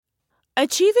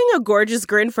Achieving a gorgeous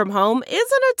grin from home isn't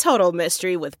a total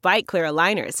mystery with Bite Clear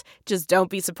aligners. Just don't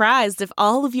be surprised if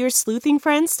all of your sleuthing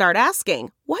friends start asking,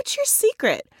 "What's your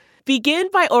secret?" Begin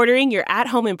by ordering your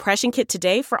at-home impression kit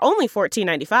today for only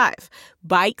 $14.95.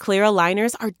 Bite Clear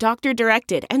aligners are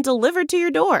doctor-directed and delivered to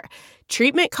your door.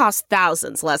 Treatment costs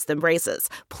thousands less than braces.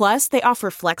 Plus, they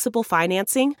offer flexible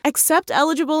financing, accept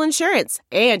eligible insurance,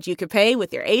 and you can pay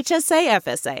with your HSA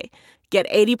FSA. Get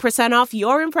 80% off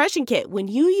your impression kit when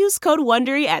you use code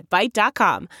WONDERY at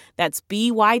Byte.com. That's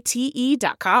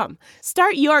BYTE.com.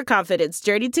 Start your confidence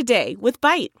journey today with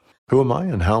Byte. Who am I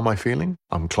and how am I feeling?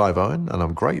 I'm Clive Owen and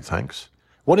I'm great, thanks.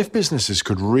 What if businesses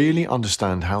could really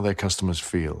understand how their customers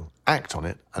feel, act on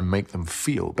it, and make them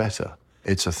feel better?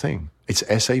 It's a thing. It's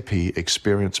SAP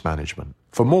Experience Management.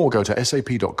 For more, go to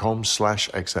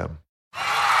sap.com/XM.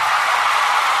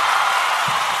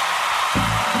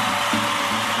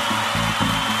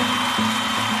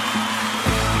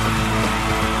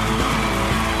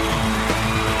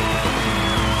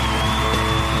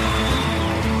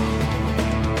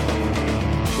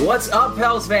 What's up,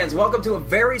 Pels fans? Welcome to a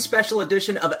very special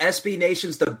edition of SB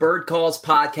Nation's The Bird Calls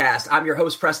podcast. I'm your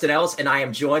host, Preston Ellis, and I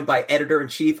am joined by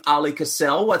Editor-in-Chief Oleh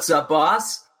Kosel. What's up,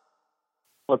 boss?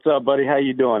 What's up, buddy? How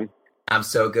you doing? I'm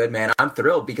so good, man. I'm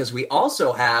thrilled because we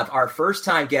also have our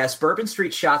first-time guest, Bourbon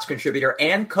Street Shots contributor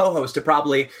and co-host to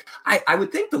probably, I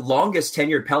would think, the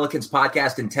longest-tenured Pelicans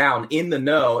podcast in town, In the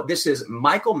Know. This is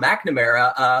Michael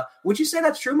McNamara. Would you say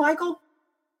that's true, Michael?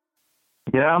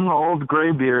 Yeah, I'm the old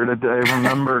graybeard. I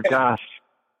remember, gosh,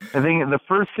 I think the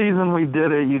first season we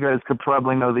did it, you guys could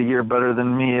probably know the year better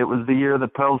than me. It was the year the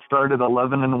Pels started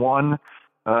 11-1.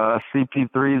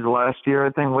 CP3's last year, I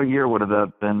think. What year would have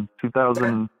that been?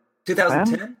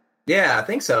 2010? Yeah, I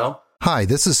think so. Hi,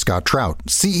 this is Scott Trout,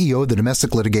 CEO of the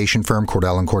domestic litigation firm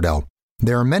Cordell & Cordell.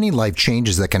 There are many life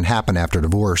changes that can happen after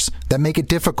divorce that make it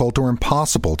difficult or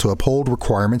impossible to uphold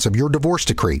requirements of your divorce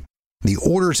decree. The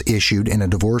orders issued in a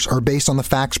divorce are based on the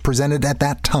facts presented at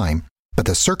that time, but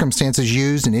the circumstances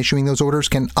used in issuing those orders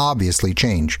can obviously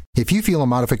change. If you feel a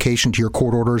modification to your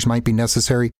court orders might be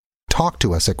necessary, talk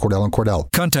to us at Cordell &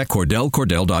 Cordell. Contact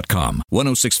CordellCordell.com,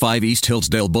 1065 East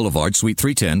Hillsdale Boulevard, Suite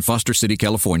 310, Foster City,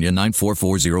 California,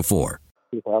 94404.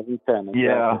 2010.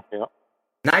 Yeah.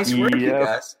 Nice work, you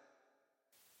guys.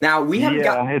 Now, we haven't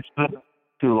got... it's been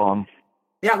too long.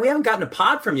 Yeah, we haven't gotten a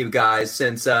pod from you guys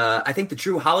since I think the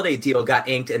Drew Holiday deal got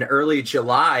inked in early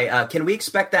July. Can we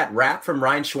expect that rap from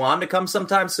Ryan Schwan to come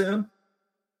sometime soon?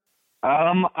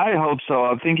 I hope so.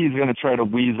 I think he's going to try to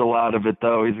weasel out of it,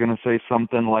 though. He's going to say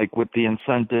something like, with the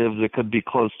incentives, it could be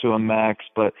close to a max,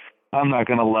 but I'm not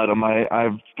going to let him.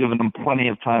 I've given him plenty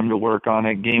of time to work on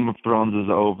it. Game of Thrones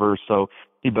is over, so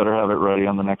he better have it ready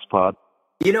on the next pod.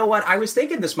 You know what? I was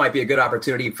thinking this might be a good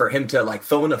opportunity for him to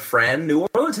phone a friend. New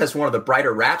Orleans has one of the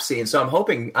brighter rap scenes, so I'm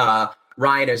hoping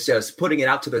Ryan is just putting it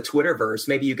out to the Twitterverse.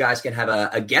 Maybe you guys can have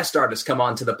a guest artist come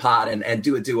on to the pod and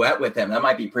do a duet with him. That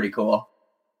might be pretty cool.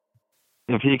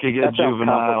 If he could get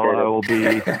Juvenile, I will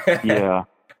be, yeah.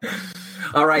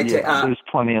 All right. Yeah, there's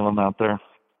plenty of them out there.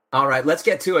 All right, let's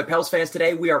get to it. Pels fans,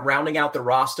 today we are rounding out the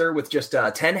roster with just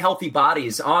 10 healthy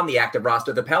bodies on the active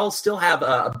roster. The Pels still have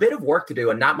a bit of work to do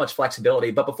and not much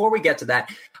flexibility. But before we get to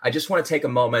that, I just want to take a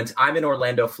moment. I'm in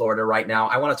Orlando, Florida right now.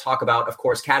 I want to talk about, of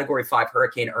course, Category 5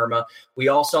 Hurricane Irma. We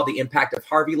all saw the impact of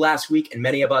Harvey last week, and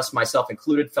many of us, myself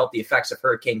included, felt the effects of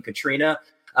Hurricane Katrina.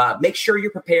 Make sure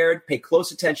you're prepared. Pay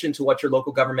close attention to what your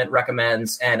local government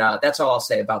recommends. And that's all I'll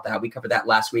say about that. We covered that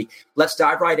last week. Let's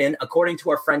dive right in. According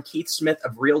to our friend Keith Smith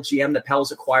of Real GM, the Pels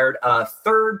acquired a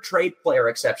third trade player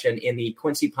exception in the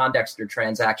Quincy Pondexter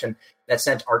transaction that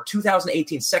sent our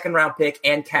 2018 second-round pick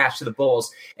and cash to the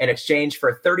Bulls in exchange for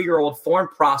a 30-year-old foreign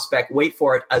prospect, wait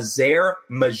for it, Azair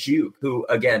Majouk, who,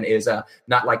 again, is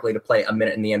not likely to play a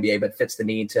minute in the NBA, but fits the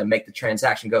need to make the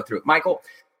transaction go through. Michael,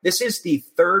 this is the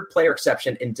third player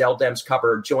exception in Dell Dem's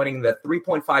cover, joining the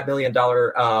 $3.5 million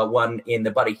one in the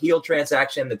Buddy Hield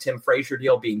transaction, the Tim Frazier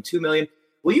deal being $2 million.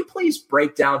 Will you please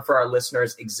break down for our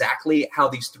listeners exactly how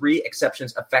these three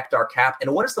exceptions affect our cap,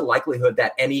 and what is the likelihood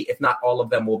that any, if not all of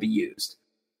them, will be used?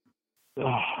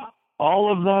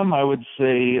 All of them, I would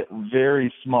say,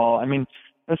 very small. I mean,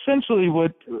 essentially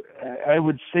what I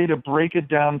would say, to break it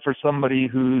down for somebody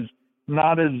who's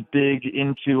not as big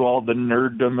into all the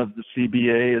nerddom of the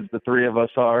CBA as the three of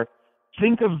us are,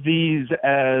 think of these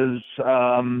as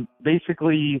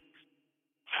basically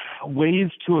ways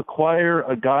to acquire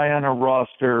a guy on a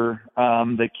roster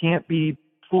that can't be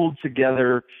pulled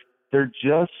together. They're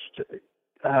just,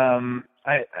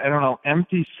 I don't know,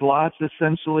 empty slots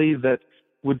essentially that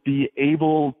would be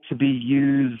able to be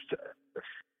used.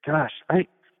 Gosh,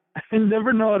 I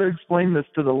never know how to explain this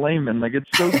to the layman. Like, it's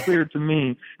so clear to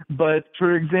me. But,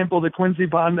 for example, the Quincy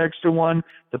Pondexter one,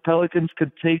 the Pelicans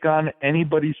could take on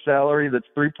anybody's salary that's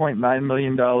 $3.9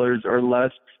 million or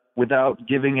less without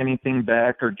giving anything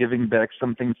back or giving back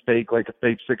something fake, like a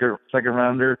fake second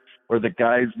rounder or the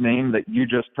guy's name that you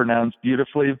just pronounced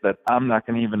beautifully that I'm not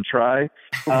going to even try.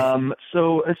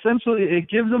 So essentially it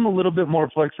gives them a little bit more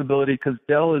flexibility because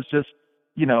Dell is just,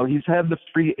 you know, he's had the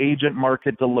free agent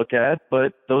market to look at,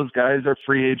 but those guys are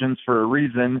free agents for a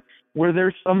reason, where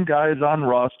there's some guys on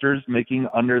rosters making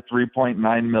under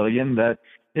 $3.9 million that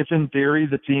if in theory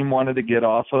the team wanted to get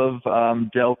off of,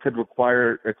 Dell could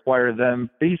acquire them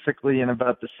basically in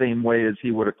about the same way as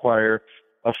he would acquire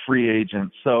a free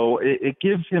agent. So it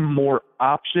gives him more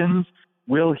options.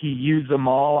 Will he use them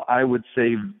all? I would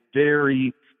say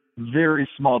very, very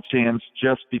small chance,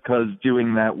 just because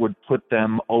doing that would put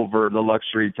them over the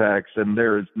luxury tax, and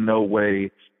there is no way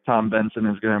Tom Benson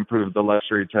is going to improve the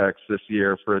luxury tax this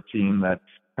year for a team that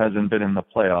hasn't been in the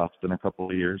playoffs in a couple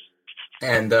of years.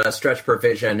 And the stretch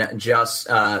provision, just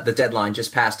the deadline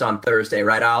just passed on Thursday,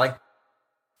 right, Ollie?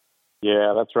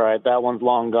 Yeah, that's right. That one's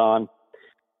long gone.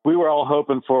 We were all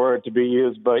hoping for it to be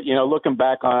used, but, you know, looking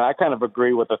back on it, I kind of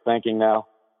agree with the thinking now.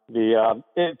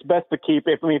 It's best to keep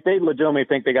it. I mean, if they legitimately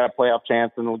think they got a playoff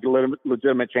chance and a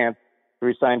legitimate chance to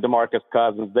re-sign DeMarcus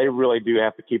Cousins, they really do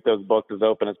have to keep those books as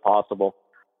open as possible.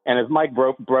 And as Mike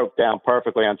broke down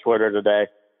perfectly on Twitter today,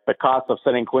 the cost of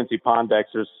sending Quincy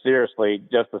Pondexter is seriously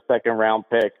just a second-round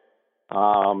pick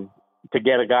to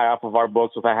get a guy off of our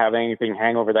books without having anything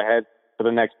hang over the head for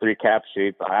the next 3 cap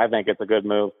sheets. I think it's a good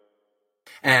move.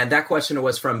 And that question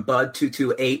was from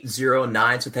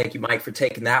Bud22809. So thank you, Mike, for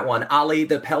taking that one. Ali,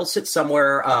 the Pels sit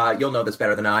somewhere, you'll know this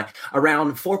better than I,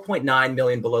 around $4.9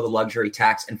 million below the luxury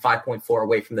tax and 5.4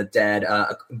 away from the dead.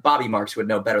 Bobby Marks would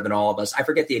know better than all of us. I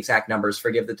forget the exact numbers.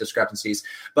 Forgive the discrepancies.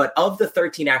 But of the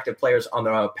 13 active players on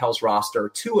the Pels roster,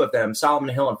 2 of them, Solomon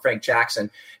Hill and Frank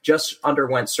Jackson, just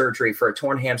underwent surgery for a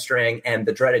torn hamstring and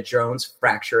the dreaded Jones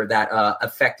fracture that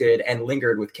affected and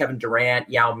lingered with Kevin Durant,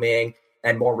 Yao Ming,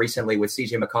 and more recently with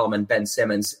C.J. McCollum and Ben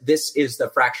Simmons. This is the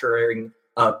fracturing,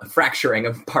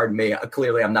 pardon me,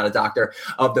 clearly I'm not a doctor,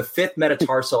 of the 5th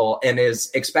metatarsal and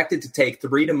is expected to take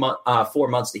 3 to 4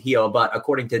 months to heal. But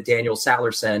according to Daniel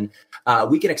Sallerson,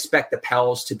 we can expect the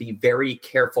Pels to be very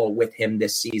careful with him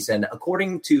this season.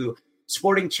 According to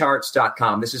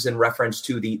sportingcharts.com, this is in reference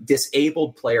to the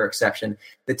disabled player exception,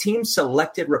 the team's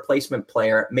selected replacement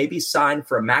player may be signed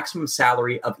for a maximum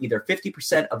salary of either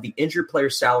 50% of the injured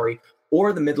player's salary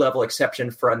or the mid-level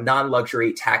exception for a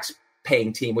non-luxury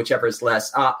tax-paying team, whichever is less.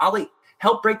 Ali,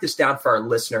 help break this down for our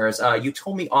listeners. You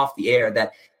told me off the air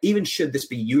that even should this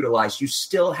be utilized, you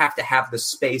still have to have the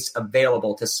space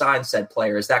available to sign said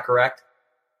player. Is that correct?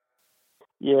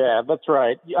 Yeah, that's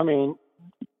right. I mean,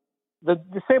 the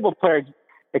disabled player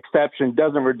exception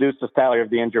doesn't reduce the salary of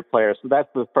the injured player, so that's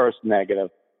the first negative.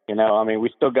 You know, I mean, we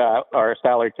still got our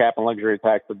salary cap and luxury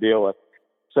tax to deal with.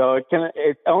 So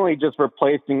it's only just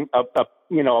replacing a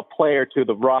player to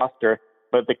the roster,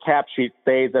 but the cap sheet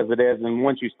stays as it is. And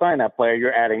once you sign that player,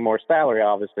 you're adding more salary,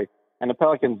 obviously. And the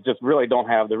Pelicans just really don't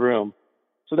have the room.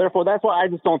 So therefore, that's why I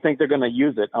just don't think they're going to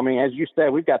use it. I mean, as you said,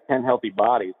 we've got 10 healthy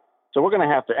bodies. So we're going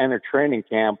to have to enter training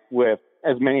camp with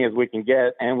as many as we can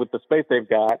get. And with the space they've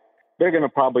got, they're going to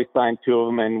probably sign 2 of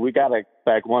them. And we got to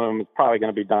expect one of them is probably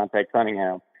going to be Dante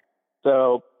Cunningham.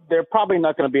 So they're probably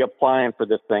not going to be applying for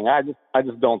this thing. I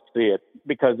just don't see it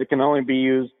because it can only be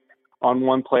used on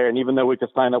one player. And even though we could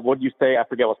sign up, what do you say? I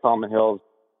forget what Solomon Hill's,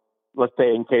 let's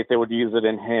say in case they would use it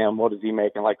in him, what is he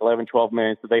making? Like 11, 12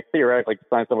 million. So they theoretically could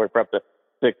sign somewhere for up to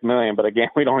 6 million. But again,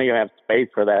 we don't even have space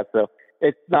for that. So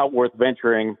it's not worth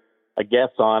venturing a guess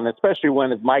on, especially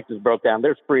when, as Mike just broke down,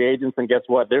 there's free agents. And guess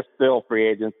what? They're still free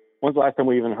agents. When's the last time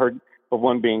we even heard of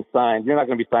one being signed? You're not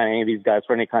going to be signing any of these guys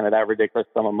for any kind of that ridiculous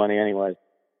sum of money anyway.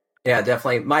 Yeah,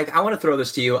 definitely. Mike, I want to throw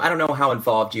this to you. I don't know how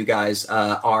involved you guys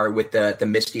are with the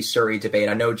Misty Surrey debate.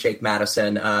 I know Jake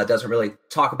Madison doesn't really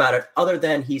talk about it other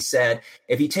than he said,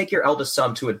 if you take your eldest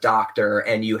son to a doctor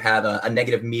and you have a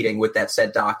negative meeting with that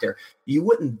said doctor, you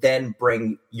wouldn't then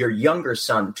bring your younger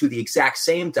son to the exact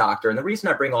same doctor. And the reason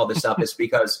I bring all this up is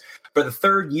because for the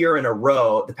 3rd year in a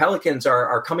row, the Pelicans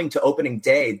are coming to opening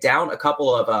day down a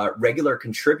couple of regular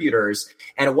contributors.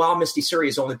 And while Misty Surrey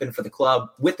has only been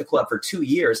with the club for 2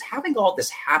 years, having all this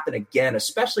happen again,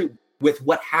 especially with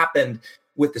what happened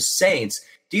with the Saints,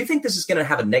 do you think this is going to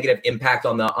have a negative impact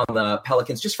on the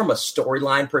Pelicans just from a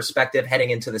storyline perspective heading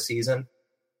into the season?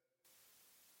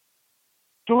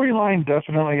 Storyline,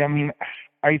 definitely. I mean,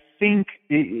 I think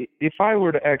if I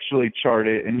were to actually chart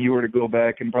it and you were to go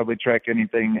back and probably track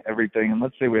everything, and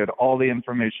let's say we had all the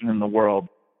information in the world,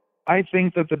 I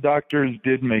think that the doctors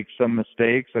did make some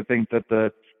mistakes. I think that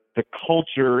the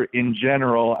culture in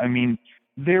general, I mean,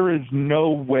 there is no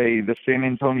way the San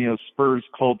Antonio Spurs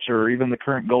culture, or even the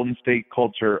current Golden State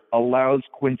culture, allows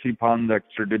Quincy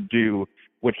Pondexter to do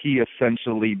what he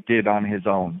essentially did on his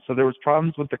own. So there was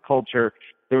problems with the culture.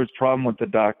 There was problem with the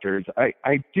doctors.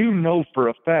 I do know for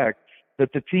a fact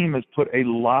that the team has put a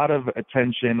lot of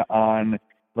attention on,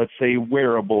 let's say,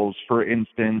 wearables, for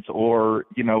instance, or,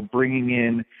 bringing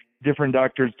in different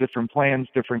doctors, different plans,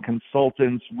 different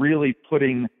consultants, really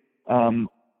putting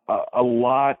a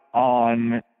lot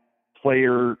on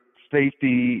player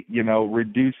safety,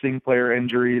 reducing player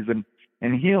injuries and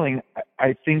healing.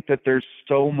 I think that there's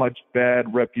so much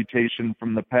bad reputation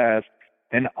from the past.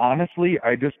 And honestly,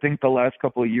 I just think the last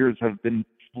couple of years have been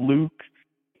fluke,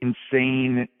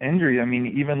 insane injury. I mean,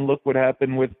 even look what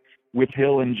happened with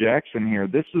Hill and Jackson here.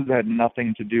 This has had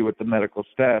nothing to do with the medical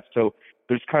staff. So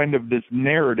there's kind of this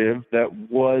narrative that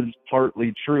was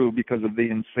partly true because of the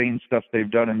insane stuff they've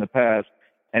done in the past.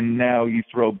 And now you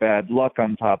throw bad luck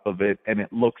on top of it, and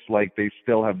it looks like they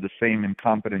still have the same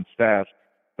incompetent staff.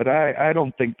 But I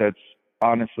don't think that's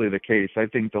honestly the case. I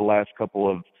think the last couple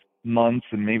of months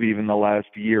and maybe even the last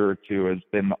year or two has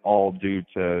been all due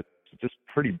to just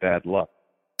pretty bad luck.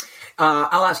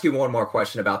 I'll ask you one more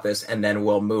question about this, and then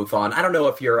we'll move on. I don't know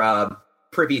if you're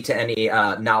privy to any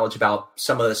knowledge about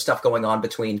some of the stuff going on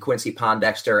between Quincy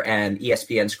Pondexter and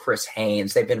ESPN's Chris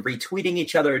Haynes. They've been retweeting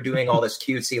each other, doing all this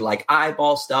cutesy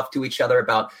eyeball stuff to each other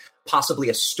about possibly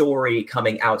a story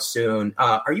coming out soon.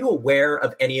 Are you aware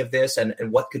of any of this and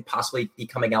what could possibly be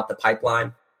coming out the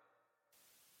pipeline?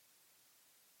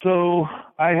 So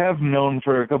I have known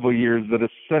for a couple of years that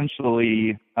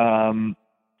essentially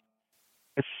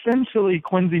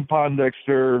Quincy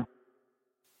Pondexter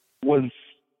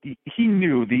he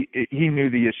knew the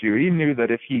issue. He knew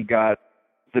that if he got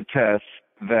the test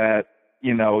that,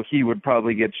 he would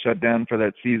probably get shut down for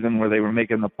that season where they were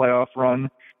making the playoff run.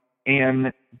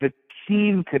 And the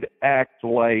team could act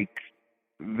like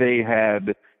they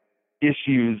had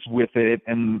issues with it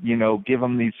and, give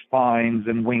them these fines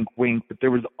and wink, wink. But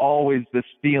there was always this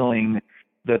feeling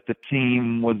that the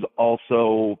team was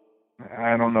also,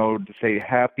 I don't know to say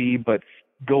happy, but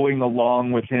going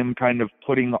along with him kind of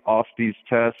putting off these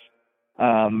tests.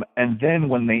 And then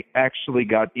when they actually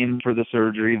got in for the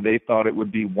surgery, they thought it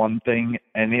would be one thing,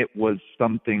 and it was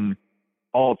something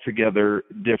altogether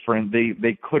different.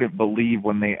 They couldn't believe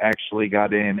when they actually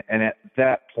got in. And at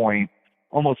that point,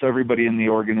 almost everybody in the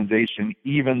organization,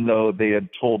 even though they had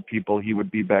told people he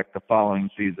would be back the following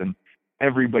season,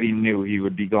 everybody knew he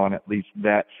would be gone at least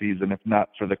that season, if not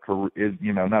for the career,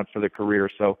 not for the career.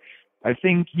 So I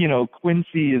think,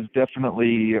 Quincy is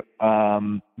definitely,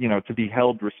 to be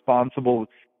held responsible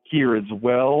here as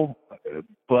well.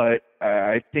 But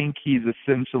I think he's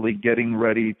essentially getting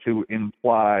ready to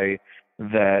imply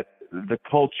that the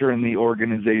culture in the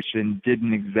organization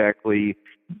didn't exactly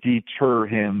deter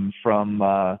him from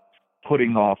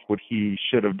putting off what he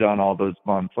should have done all those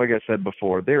months. Like I said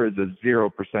before, there is a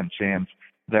 0% chance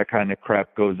that kind of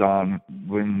crap goes on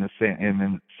in the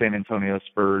San Antonio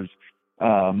Spurs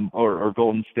or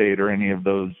Golden State or any of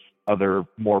those other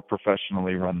more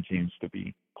professionally run teams, to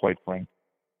be quite frank.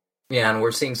 Yeah, and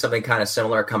we're seeing something kind of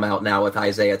similar come out now with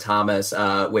Isaiah Thomas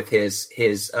with his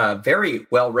very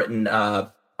well-written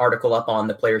article up on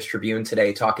the Players Tribune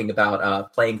today talking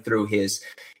about playing through his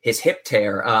hip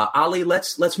tear. Ali,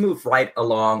 let's move right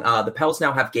along. The Pels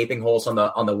now have gaping holes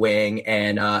on the wing,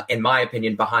 and in my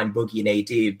opinion, behind Boogie and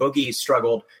AD. Boogie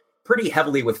struggled pretty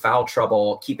heavily with foul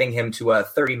trouble, keeping him to a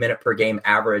 30-minute per game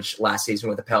average last season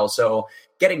with the Pels. So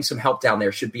getting some help down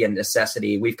there should be a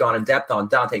necessity. We've gone in depth on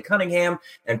Dante Cunningham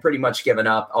and pretty much given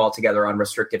up altogether on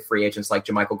restricted free agents like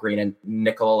JaMychal Green and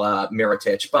Nikola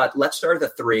Mirotic. But let's start at the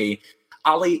three.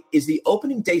 Ali, is the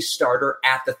opening day starter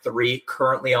at the three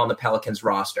currently on the Pelicans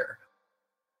roster?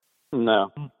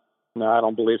 No, I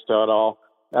don't believe so at all.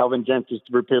 Alvin Gentry's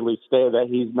repeatedly stated that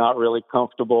he's not really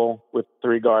comfortable with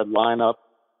three-guard lineup.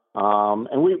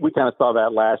 And we kind of saw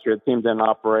that last year. The team didn't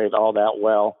operate all that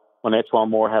well when Etuan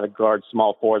Moore had to guard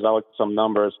small forwards. I looked at some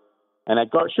numbers. And at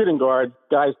shooting guard,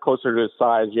 guys closer to his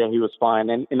size, yeah, he was fine.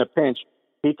 And in a pinch,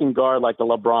 he can guard like the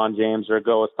LeBron James or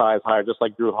go a size higher, just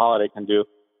like Drew Holiday can do.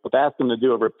 But to ask him to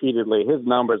do it repeatedly, his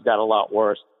numbers got a lot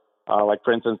worse. Like,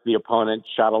 for instance, the opponent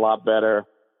shot a lot better.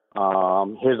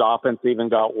 His offense even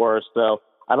got worse. So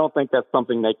I don't think that's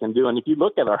something they can do. And if you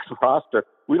look at our roster,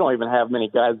 we don't even have many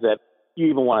guys that you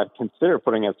even want to consider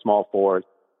putting at small forward.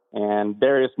 And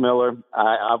Darius Miller,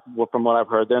 from what I've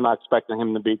heard, they're not expecting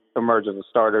him to emerge as a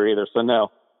starter either. So no,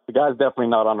 the guy's definitely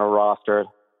not on the roster.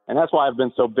 And that's why I've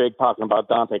been so big talking about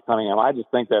Dante Cunningham. I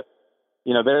just think that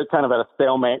they're kind of at a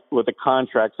stalemate with the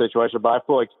contract situation, but I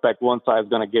fully expect one side is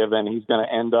going to give in. He's going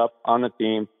to end up on the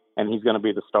team, and he's going to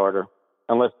be the starter.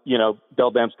 Unless,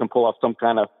 Dell Demps can pull off some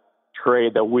kind of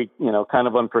trade that kind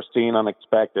of unforeseen,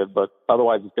 unexpected. But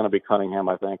otherwise, it's going to be Cunningham,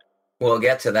 I think. We'll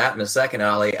get to that in a second,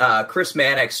 Ollie. Chris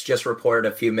Mannix just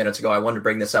reported a few minutes ago. I wanted to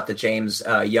bring this up that James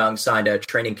Young signed a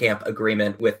training camp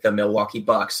agreement with the Milwaukee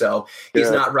Bucks, so he's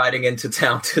not riding into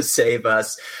town to save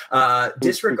us.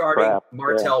 Disregarding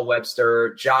Martell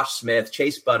Webster, Josh Smith,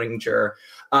 Chase Budinger,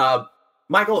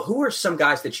 Michael, who are some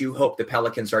guys that you hope the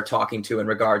Pelicans are talking to in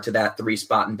regard to that 3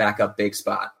 spot and backup big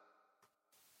spot?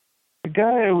 The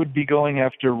guy I would be going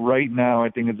after right now, I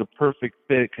think is a perfect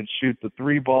fit, could shoot the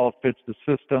 3 ball, fits the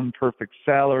system, perfect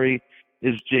salary,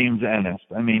 is James Ennis.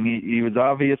 I mean, he was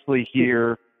obviously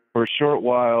here for a short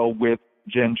while with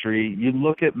Gentry. You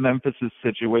look at Memphis's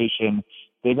situation,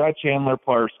 they got Chandler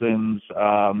Parsons.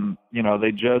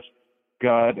 They just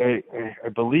got, I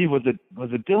believe, was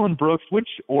it Dylan Brooks? Which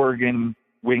Oregon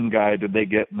wing guy did they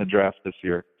get in the draft this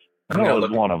year? I know it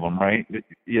was one of them, right?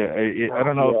 I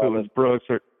don't know if it was Brooks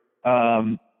or...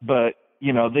 but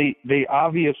they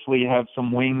obviously have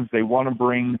some wings. They want to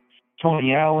bring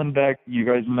Tony Allen back. You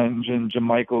guys mentioned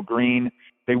JaMychal Green.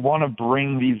 They want to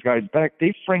bring these guys back.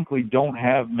 They frankly don't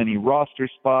have many roster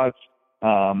spots.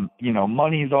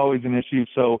 Money's always an issue.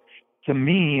 So to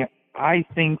me, I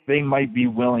think they might be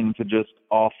willing to just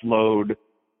offload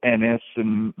Ennis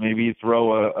and maybe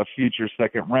throw a future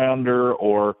second rounder,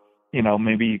 or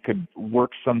maybe you could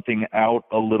work something out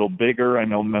a little bigger. I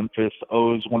know Memphis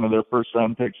owes one of their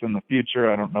first-round picks in the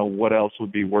future. I don't know what else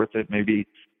would be worth it. Maybe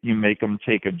you make them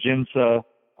take a Jinsa,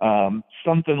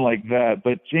 something like that.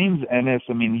 But James Ennis,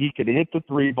 I mean, he could hit the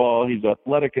 3 ball. He's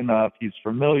athletic enough. He's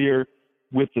familiar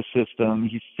with the system.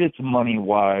 He fits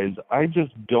money-wise. I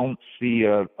just don't see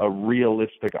a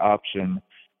realistic option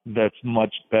that's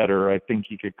much better. I think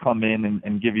he could come in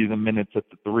and give you the minutes at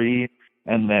the 3.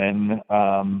 And then,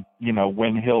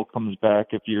 when Hill comes back,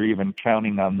 if you're even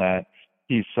counting on that,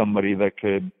 he's somebody that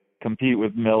could compete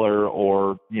with Miller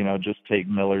or, just take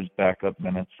Miller's backup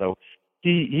minutes. So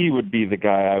he would be the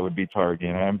guy I would be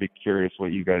targeting. I'd be curious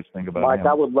what you guys think about Mike, him.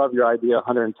 I would love your idea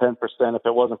 110% if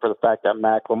it wasn't for the fact that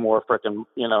McLemore frickin',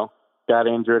 got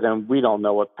injured, and we don't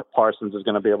know what Parsons is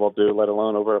going to be able to do, let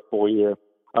alone over a full year.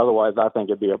 Otherwise, I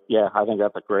think I think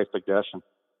that's a great suggestion.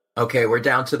 Okay, we're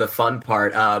down to the fun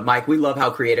part. Mike, we love how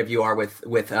creative you are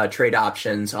with trade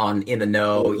options on In the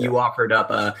Know. Yeah. You offered up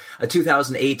a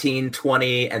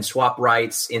 2018-20 and swap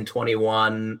rights in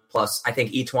 21, plus I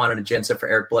think Etuan and a Jinsa for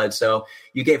Eric Bledsoe.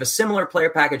 You gave a similar player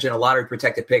package and a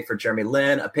lottery-protected pick for Jeremy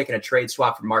Lin, a pick and a trade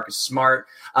swap for Marcus Smart.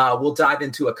 We'll dive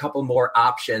into a couple more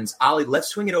options. Ollie, let's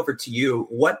swing it over to you.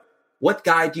 What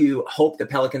guy do you hope the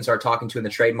Pelicans are talking to in the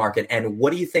trade market, and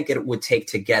what do you think it would take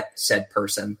to get said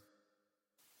person?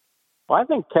 Well, I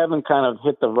think Kevin kind of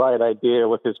hit the right idea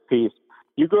with his piece.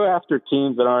 You go after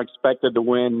teams that aren't expected to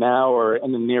win now or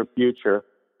in the near future,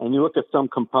 and you look at some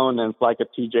components like a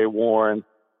T.J. Warren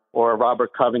or a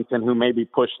Robert Covington who may be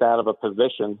pushed out of a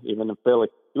position, even in Philly.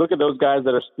 You look at those guys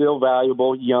that are still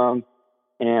valuable, young,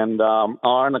 and are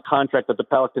on a contract that the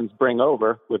Pelicans bring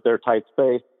over with their tight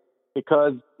space.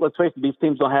 Because, let's face it, these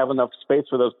teams don't have enough space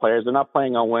for those players. They're not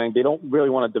playing on winning. They don't really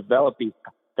want to develop these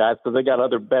guys because they got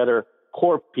other better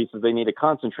core pieces they need to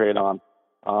concentrate on.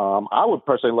 I would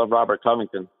personally love Robert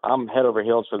Covington. I'm head over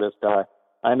heels for this guy.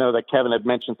 I know that Kevin had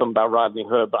mentioned something about Rodney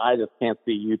Hood, but I just can't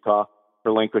see Utah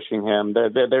relinquishing him.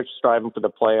 They're striving for the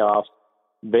playoffs.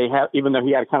 They have, even though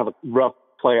he had kind of a rough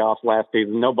playoffs last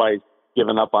season, nobody's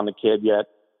given up on the kid yet.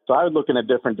 So I would look in a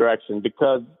different direction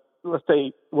because, let's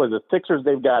say, the Sixers,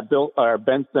 they've got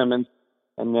Ben Simmons,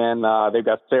 and then they've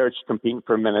got Saric competing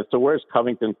for a minute. So where's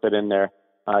Covington fit in there?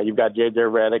 You've got J.J.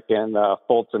 Redick and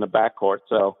Fultz in the backcourt.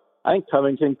 So I think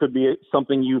Covington could be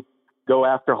something you go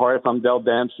after hard. If I'm Dell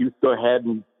Demps, you go ahead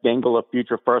and dangle a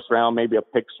future first round, maybe a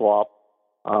pick swap.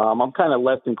 I'm kind of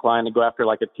less inclined to go after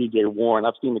like a T.J. Warren.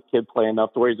 I've seen the kid play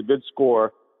enough to where he's a good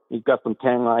scorer. He's got some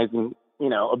tantalizing,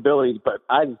 abilities, but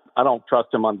I don't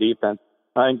trust him on defense.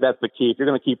 I think that's the key. If you're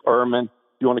going to keep Ehrman,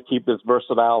 you want to keep this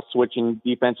versatile switching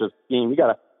defensive scheme, you got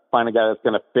to find a guy that's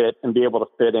going to fit and be able to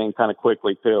fit in kind of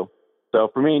quickly too. So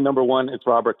for me, number one, it's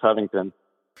Robert Covington.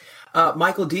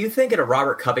 Michael, do you think in a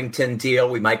Robert Covington deal,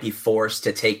 we might be forced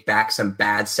to take back some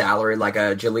bad salary like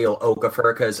a Jahlil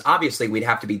Okafor? Because obviously we'd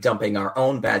have to be dumping our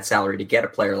own bad salary to get a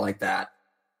player like that.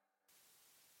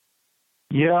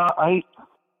 Yeah,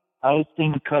 I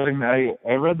think Covington,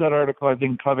 I read that article. I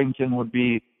think Covington would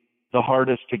be the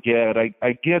hardest to get.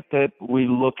 I get that we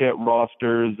look at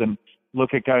rosters and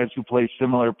look at guys who play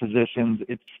similar positions.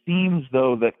 It seems,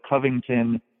 though, that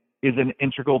Covington is an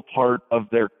integral part of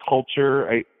their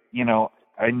culture.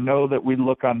 I know that we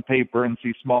look on paper and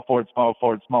see small forward, small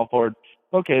forward, small forward.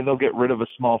 Okay, they'll get rid of a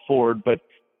small forward, but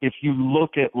if you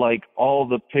look at like all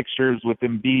the pictures with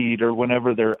Embiid or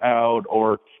whenever they're out,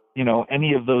 or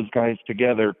any of those guys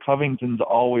together, Covington's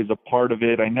always a part of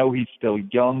it. I know he's still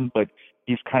young, but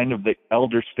he's kind of the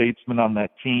elder statesman on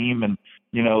that team. And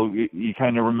you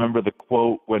kind of remember the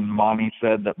quote when Monty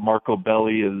said that Marco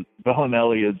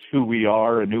Bellinelli is who we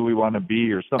are and who we want to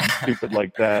be, or something stupid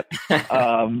like that.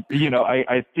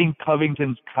 I think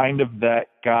Covington's kind of that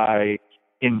guy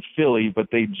in Philly, but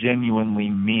they genuinely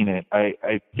mean it.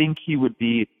 I think he would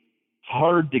be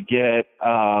hard to get,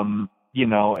 and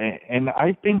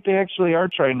I think they actually are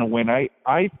trying to win.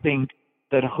 I think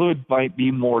that Hood might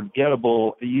be more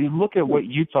gettable. You look at what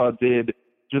Utah did,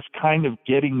 just kind of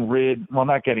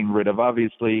not getting rid of,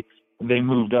 obviously they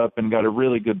moved up and got a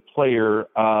really good player,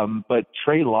 but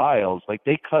Trey Lyles, like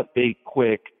they cut bait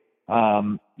quick,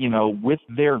 with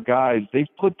their guys. They've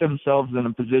put themselves in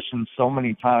a position so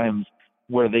many times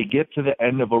where they get to the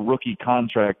end of a rookie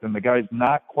contract and the guy's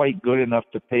not quite good enough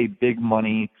to pay big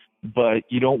money, but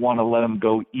you don't want to let him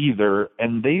go either.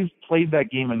 And they've played that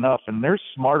game enough, and they're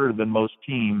smarter than most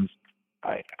teams.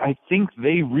 I think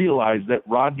they realize that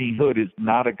Rodney Hood is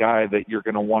not a guy that you're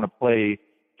going to want to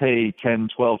pay 10,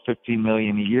 12, 15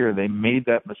 million a year. They made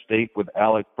that mistake with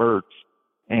Alec Burks.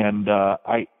 And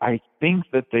I think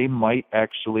that they might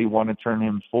actually want to turn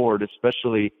him forward,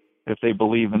 especially if they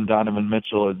believe in Donovan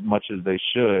Mitchell as much as they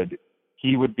should.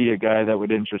 He would be a guy that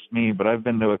would interest me, but I've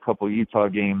been to a couple Utah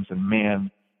games, and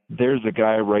man, there's a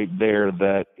guy right there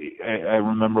that I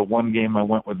remember one game I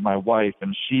went with my wife,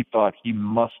 and she thought he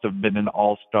must have been an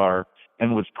all-star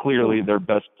and was clearly their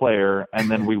best player.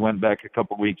 And then we went back a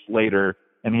couple weeks later,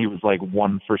 and he was like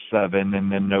 1 for 7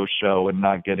 and then no show and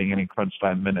not getting any crunch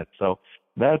time minutes. So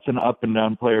that's an up and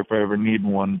down player if I ever need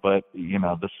one, but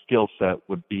the skill set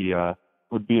would be a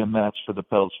match for the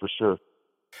Pels for sure.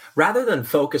 Rather than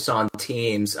focus on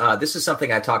teams, this is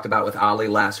something I talked about with Ali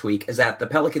last week, is that the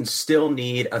Pelicans still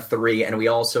need a 3, and we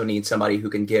also need somebody who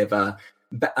can give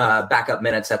backup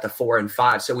minutes at the 4 and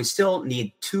 5. So we still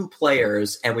need 2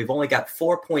 players, and we've only got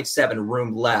 4.7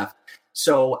 room left.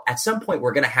 So at some point,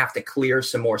 we're going to have to clear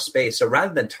some more space. So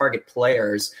rather than target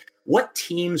players, what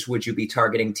teams would you be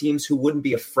targeting? Teams who wouldn't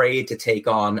be afraid to take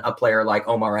on a player like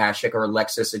Omar Ashik or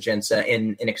Alexis Ajinça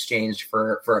in exchange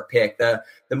for a pick. The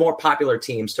more popular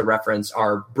teams to reference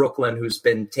are Brooklyn, who's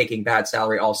been taking bad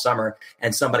salary all summer,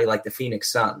 and somebody like the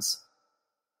Phoenix Suns.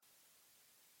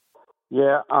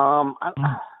 Yeah.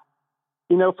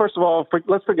 First of all,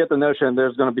 let's forget the notion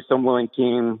there's going to be some willing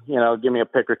team, give me a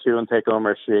pick or 2 and take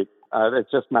Omar Ashik.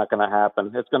 It's just not going to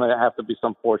happen. It's going to have to be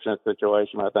some fortunate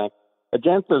situation, I think.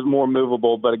 Ajinça is more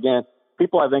movable, but again,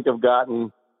 people I think have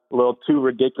gotten a little too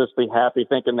ridiculously happy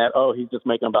thinking that, he's just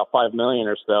making about $5 million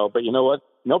or so. But you know what?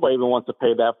 Nobody even wants to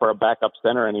pay that for a backup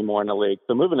center anymore in the league.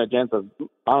 So moving Ajinça is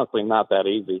honestly not that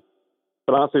easy.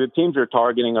 But honestly, the teams you're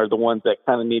targeting are the ones that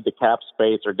kind of need the cap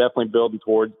space or definitely building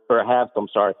towards, or have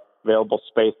available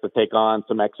space to take on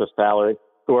some excess salary,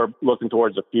 who are looking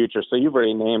towards the future. So you've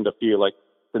already named a few, like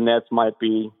the Nets might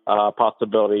be a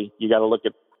possibility. You got to look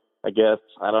at, I guess,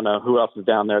 I don't know who else is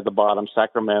down there at the bottom.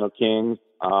 Sacramento Kings,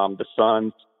 the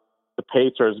Suns, the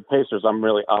Pacers. The Pacers I'm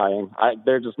really eyeing.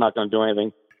 They're just not going to do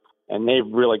anything, and they've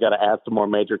really got to add some more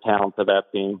major talent to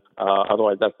that team.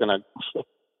 Otherwise, that's going to,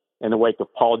 in the wake of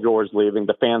Paul George leaving,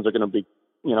 the fans are going to be,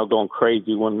 going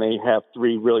crazy when they have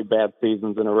 3 really bad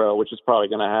seasons in a row, which is probably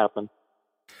going to happen.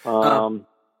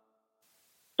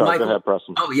 Sorry, Michael, go ahead,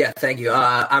 Preston. Oh, yeah, thank you.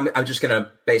 I'm just going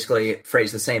to basically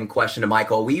phrase the same question to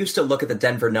Michael. We used to look at the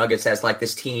Denver Nuggets as like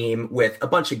this team with a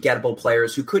bunch of gettable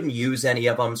players who couldn't use any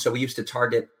of them. So we used to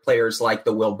target players like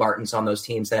the Will Bartons on those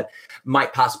teams that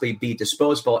might possibly be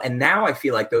disposable. And now I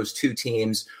feel like those 2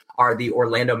 teams are the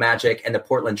Orlando Magic and the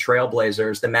Portland Trail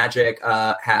Blazers. The Magic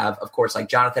have, of course, like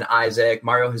Jonathan Isaac,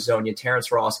 Mario Hezonja,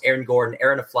 Terrence Ross, Aaron Gordon,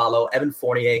 Aaron Aflalo, Evan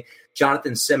Fournier,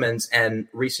 Jonathan Simmons, and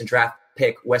recent draft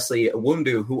pick Wesley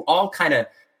Iwundu, who all kind of,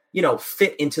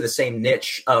 fit into the same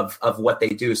niche of what they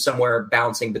do, somewhere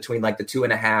bouncing between like the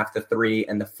 2.5, the 3,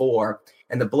 and the 4.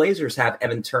 And the Blazers have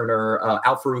Evan Turner,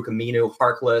 Al-Farouq Aminu,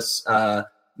 Harkless,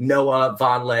 Noah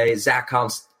Vonleh, Zach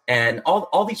Collins, and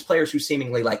all these players who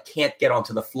seemingly like can't get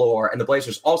onto the floor. And the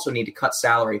Blazers also need to cut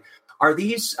salary. Are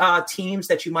these teams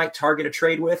that you might target a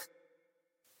trade with?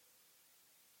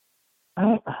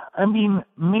 I mean,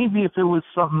 maybe if it was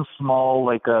something small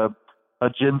like a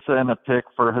Ajinça and a pick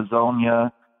for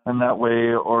Hezonja, and that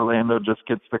way Orlando just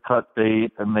gets to cut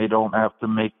bait and they don't have to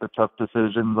make the tough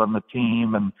decisions on the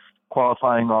team and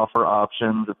qualifying offer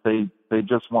options if they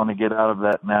just want to get out of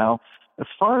that now. as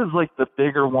far as like the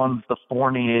bigger ones, the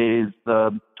Fourniers,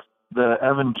 the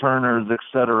Evan Turners,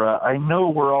 etc., I know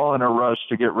we're all in a rush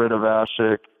to get rid of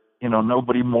Ashik,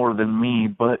 nobody more than me,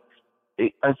 but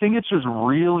I think it's just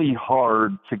really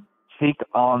hard to take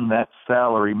on that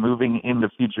salary moving into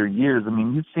future years. I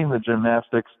mean, you've seen the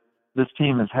gymnastics this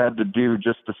team has had to do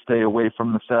just to stay away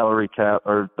from the salary cap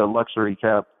or the luxury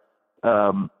cap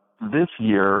this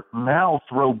year. Now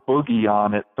throw Boogie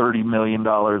on at $30 million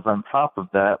on top of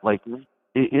that. Like,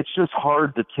 it's just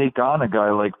hard to take on a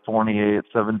guy like Fournier at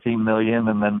 $17 million.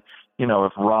 And then,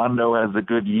 if Rondo has a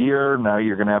good year, now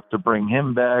you're going to have to bring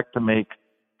him back to make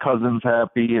Cousins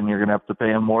happy, and you're going to have to pay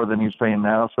him more than he's paying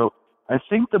now. So I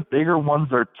think the bigger ones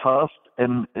are tough.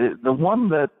 And the one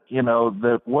that,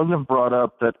 that wasn't brought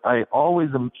up that I always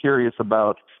am curious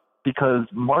about, because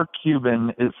Mark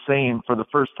Cuban is saying for the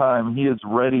first time he is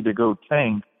ready to go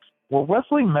tank. Well,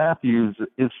 Wesley Matthews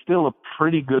is still a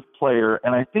pretty good player,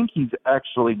 and I think he's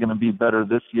actually going to be better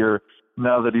this year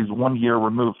now that he's 1 year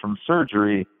removed from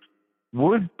surgery.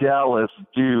 Would Dallas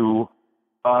do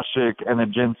Ashik and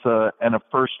Ajinça and a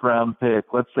first-round pick,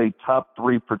 let's say top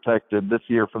 3 protected this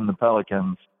year from the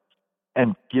Pelicans,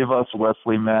 and give us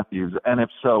Wesley Matthews? And if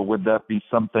so, would that be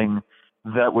something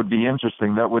that would be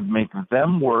interesting? That would make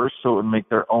them worse, so it would make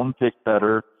their own pick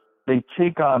better. They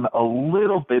take on a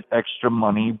little bit extra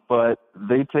money, but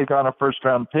they take on a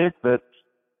first-round pick that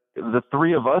the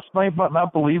three of us might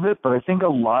not believe it, but I think a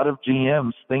lot of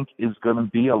GMs think is going to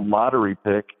be a lottery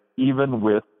pick, even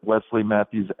with Wesley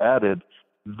Matthews added.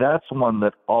 That's one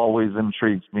that always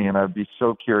intrigues me, and I'd be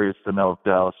so curious to know if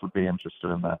Dallas would be interested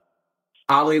in that.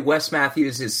 Ollie, Wes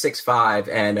Matthews is 6'5",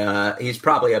 and he's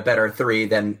probably a better 3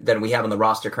 than we have on the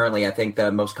roster currently. I think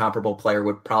the most comparable player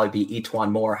would probably be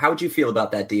Etuan Moore. How would you feel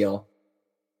about that deal?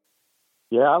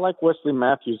 Yeah, I like Wesley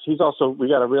Matthews. He's also, we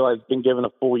got to realize, been given a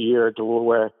full year to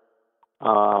where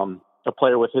a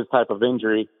player with his type of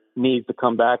injury needs to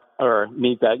come back or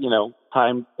needs that,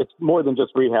 time. It's more than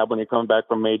just rehab when you're coming back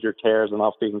from major tears and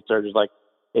off-season surgeries like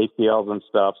ACLs and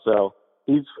stuff. So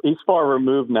he's far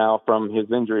removed now from his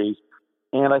injuries.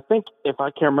 And I think, if I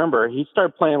can remember, he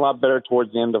started playing a lot better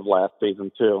towards the end of last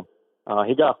season, too.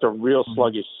 He got off to a real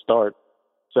sluggish start.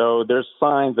 So there's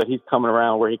signs that he's coming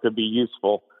around where he could be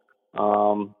useful.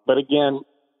 But again,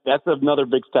 that's another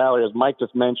big salary, as Mike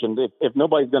just mentioned. If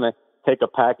nobody's going to take a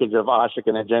package of Ashik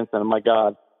and Jensen, my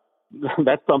God,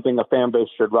 that's something the fan base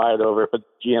should ride over if a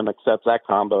GM accepts that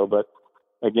combo. But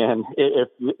again,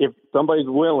 if somebody's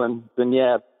willing, then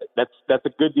yeah, that's a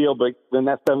good deal. But then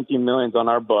that $17 million's on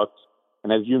our books.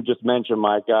 And as you just mentioned,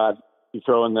 my God, you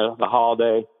throw in the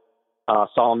Holiday,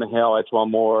 Solomon Hill,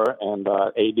 Etuan Moore, and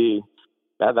AD.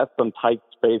 That's some tight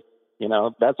space.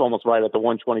 That's almost right at the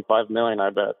 $125 million,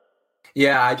 I bet.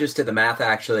 Yeah, I just did the math,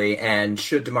 actually, and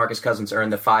should DeMarcus Cousins earn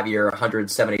the 5-year,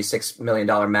 $176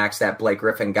 million max that Blake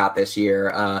Griffin got this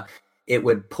year, it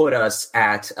would put us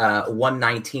at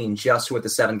 119 just with the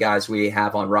 7 guys we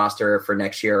have on roster for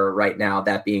next year right now,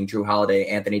 that being Drew Holiday,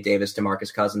 Anthony Davis,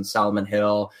 DeMarcus Cousins, Solomon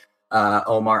Hill,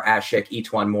 Omar Ashik,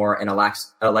 Etuan Moore, and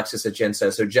Alexis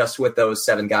Ajinça. So just with those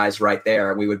 7 guys right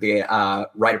there, we would be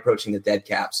right approaching the dead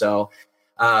cap. So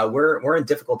we're in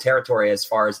difficult territory as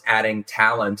far as adding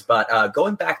talent. But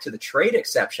going back to the trade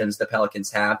exceptions the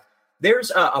Pelicans have, there's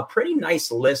a pretty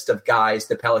nice list of guys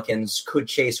the Pelicans could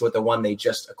chase with the one they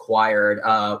just acquired.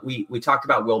 We talked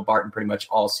about Will Barton pretty much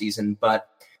all season, but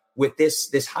with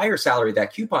this higher salary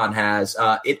that Coupon has,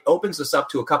 it opens us up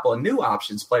to a couple of new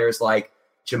options. Players like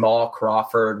Jamal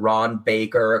Crawford, Ron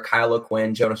Baker, Kyle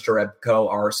O'Quinn, Jonas Jerebko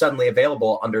are suddenly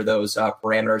available under those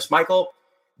parameters. Michael,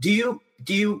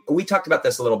 we talked about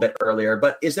this a little bit earlier,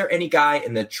 but is there any guy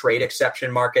in the trade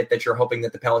exception market that you're hoping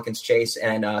that the Pelicans chase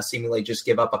and seemingly just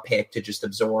give up a pick to just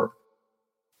absorb?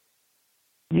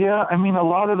 Yeah, I mean, a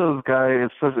lot of those guys,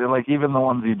 like even the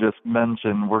ones you just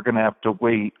mentioned, we're going to have to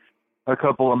wait a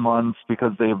couple of months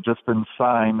because they've just been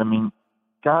signed. I mean,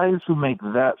 guys who make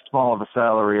that small of a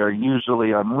salary are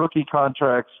usually on rookie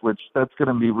contracts, which that's going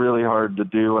to be really hard to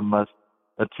do unless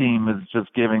a team is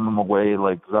just giving them away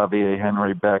like Xavier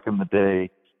Henry back in the day,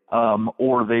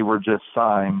 or they were just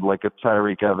signed like a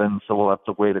Tyreek Evans, so we'll have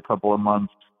to wait a couple of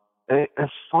months. As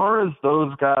far as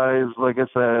those guys, like I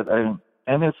said,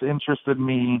 Ennis interested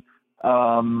me.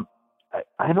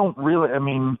 I don't really,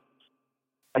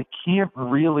 I can't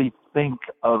really think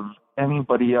of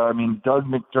anybody. I mean, Doug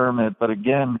McDermott, but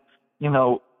again,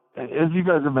 as you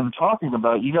guys have been talking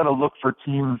about, you got to look for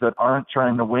teams that aren't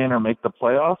trying to win or make the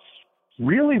playoffs.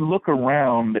 Really look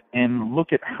around and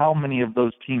look at how many of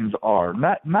those teams are.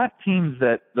 Not teams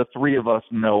that the three of us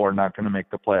know are not going to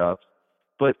make the playoffs,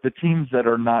 but the teams that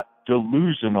are not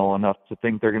delusional enough to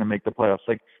think they're going to make the playoffs.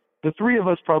 Like, the three of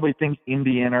us probably think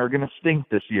Indiana are going to stink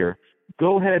this year.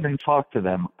 Go ahead and talk to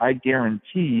them. I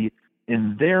guarantee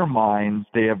in their minds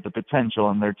they have the potential,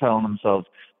 and they're telling themselves,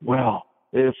 well,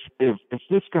 if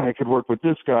this guy could work with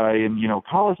this guy, and, you know,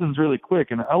 Collison's really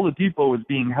quick, and Oladipo is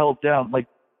being held down, like,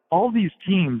 all these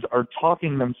teams are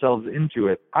talking themselves into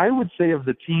it. I would say of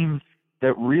the teams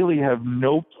that really have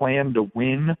no plan to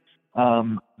win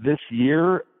this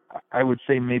year, I would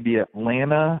say maybe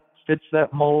Atlanta fits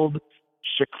that mold,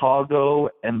 Chicago,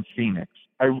 and Phoenix.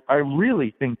 I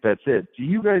really think that's it. Do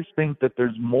you guys think that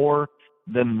there's more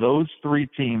than those three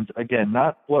teams? Again,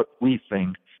 not what we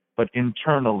think, but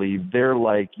internally, they're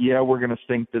like, yeah, we're going to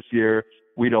stink this year.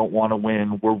 We don't want to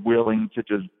win. We're willing to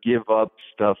just give up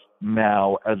stuff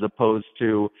now, as opposed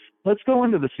to let's go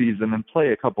into the season and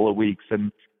play a couple of weeks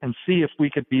and see if we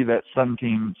could be that Suns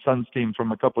team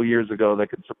from a couple of years ago that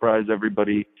could surprise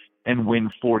everybody and win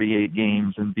 48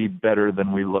 games and be better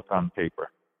than we look on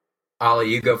paper.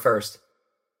 Ollie, you go first.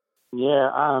 Yeah,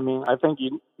 I mean, I think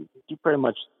you pretty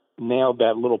much nailed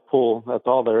that little pool. That's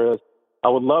all there is. I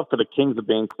would love for the Kings to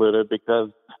be included because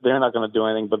they're not going to do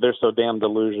anything, but they're so damn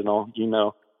delusional. You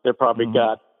know, they probably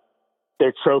got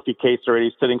their trophy case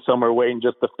already sitting somewhere waiting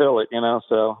just to fill it, you know,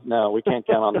 so no, we can't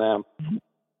count on them.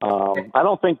 I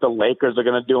don't think the Lakers are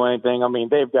going to do anything. I mean,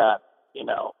 they've got, you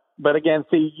know, but again,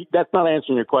 see, that's not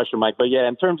answering your question, Mike. But yeah,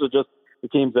 in terms of just the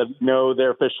teams that know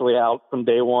they're officially out from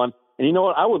day one, and you know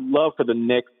what, I would love for the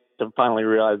Knicks to finally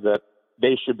realize that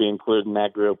they should be included in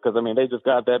that group because, I mean, they just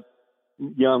got that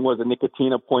young,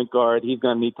 Nicotina point guard. He's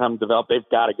going to need time to develop. They've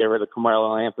got to get rid of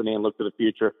Carmelo Anthony and look to the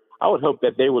future. I would hope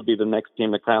that they would be the next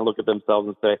team to kind of look at themselves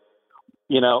and say,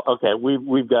 you know, okay,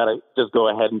 we've got to just go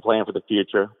ahead and plan for the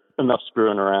future. Enough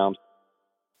screwing around.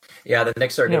 Yeah, the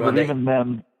Knicks are good one. Even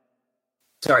then,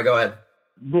 sorry, go ahead.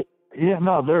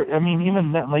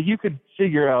 Even then, like, you could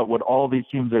figure out what all these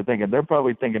teams are thinking. They're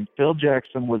probably thinking Phil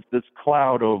Jackson was this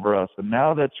cloud over us, and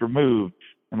now that's removed,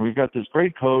 and we've got this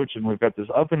great coach, and we've got this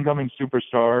up-and-coming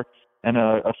superstar, and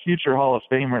a future Hall of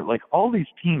Famer. Like, all these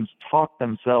teams talk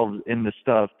themselves into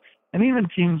stuff, and even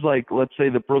teams like, let's say,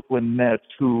 the Brooklyn Nets,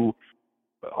 who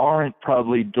aren't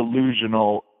probably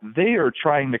delusional, they are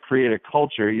trying to create a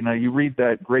culture. You know, you read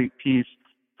that great piece.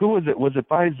 Who was it? Was it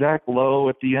by Zach Lowe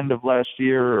at the end of last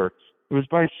year, or it was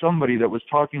by somebody that was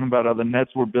talking about how the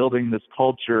Nets were building this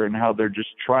culture and how they're just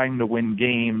trying to win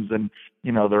games, and,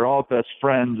 you know, they're all best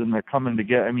friends and they're coming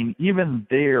together. I mean, even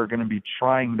they're going to be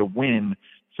trying to win,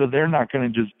 so they're not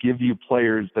going to just give you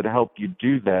players that help you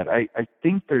do that. I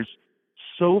think there's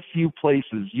so few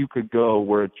places you could go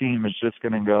where a team is just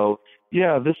going to go,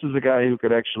 yeah, this is a guy who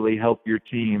could actually help your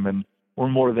team, and we're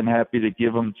more than happy to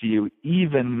give him to you,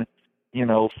 even, you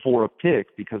know, for a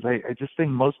pick, because I just think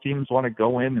most teams want to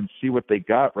go in and see what they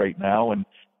got right now,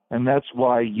 and that's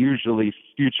why usually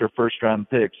future first-round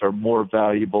picks are more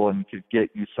valuable and could get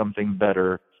you something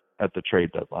better at the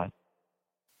trade deadline.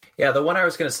 Yeah, the one I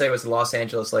was going to say was the Los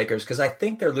Angeles Lakers, because I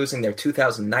think they're losing their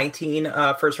 2019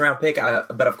 first-round pick.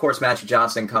 But, of course, Magic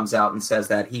Johnson comes out and says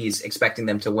that he's expecting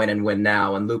them to win and win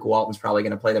now, and Luke Walton's probably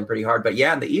going to play them pretty hard. But,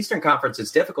 yeah, in the Eastern Conference,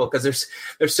 it's difficult because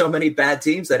there's so many bad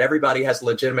teams that everybody has a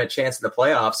legitimate chance in the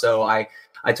playoffs. So I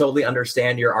totally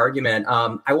understand your argument.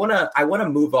 I want to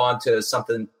move on to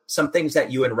some things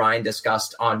that you and Ryan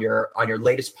discussed on your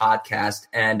latest podcast,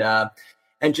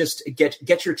 and just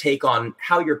get your take on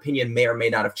how your opinion may or may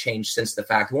not have changed since the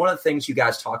fact. One of the things you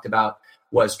guys talked about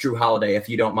was Drew Holiday, if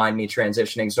you don't mind me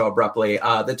transitioning so abruptly.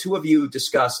 The two of you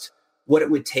discussed what it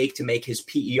would take to make his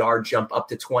PER jump up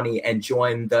to 20 and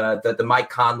join the Mike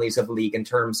Conleys of the league in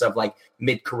terms of like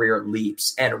mid-career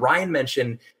leaps. And Ryan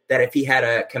mentioned that if he had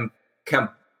a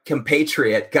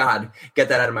compatriot, God, get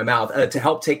that out of my mouth, to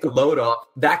help take the load off,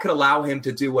 that could allow him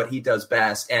to do what he does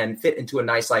best and fit into a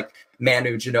nice, like,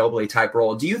 Manu Ginobili type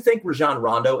role. Do you think Rajon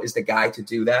Rondo is the guy to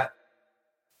do that?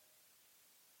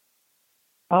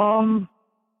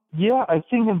 Yeah, I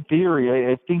think in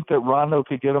theory, I think that Rondo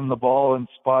could get him the ball in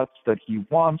spots that he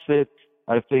wants it.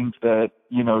 I think that,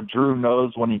 you know, Drew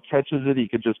knows when he catches it, he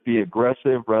could just be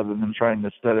aggressive rather than trying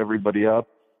to set everybody up.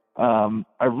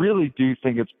 I really do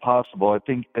think it's possible. I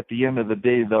think at the end of the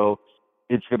day, though,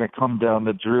 it's going to come down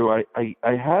to Drew. I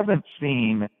haven't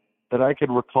seen that I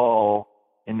could recall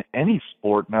in any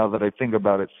sport, now that I think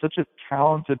about it, such a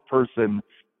talented person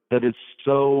that is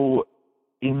so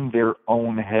in their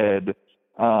own head.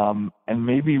 And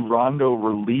maybe Rondo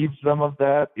relieves them of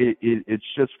that. It's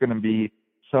just going to be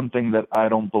something that I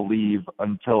don't believe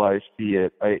until I see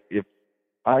it. If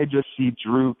I just see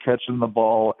Drew catching the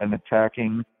ball and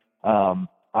attacking,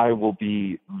 I will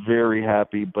be very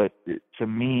happy. But to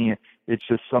me, it's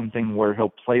just something where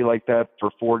he'll play like that for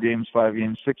 4 games, 5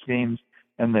 games, 6 games,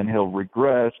 and then he'll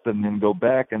regress and then go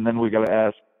back. And then we got to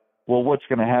ask, well, what's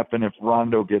going to happen if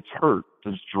Rondo gets hurt?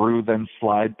 Does Drew then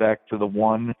slide back to the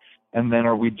 1? And then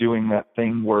are we doing that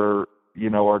thing where,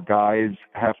 our guys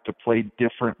have to play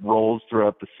different roles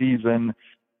throughout the season?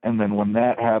 And then when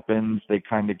that happens, they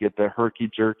kind of get the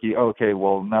herky-jerky, okay,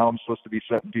 well, now I'm supposed to be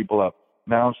setting people up.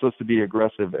 Now I'm supposed to be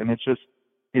aggressive. And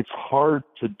it's hard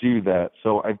to do that.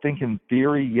 So I think in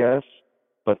theory, yes,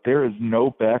 but there is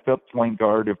no backup point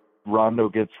guard if Rondo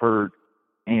gets hurt.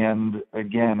 And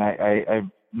again, I've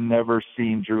never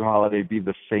seen Drew Holiday be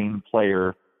the same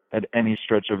player at any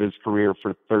stretch of his career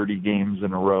for 30 games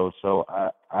in a row. So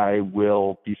I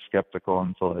will be skeptical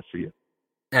until I see it.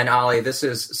 And Ollie, this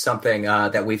is something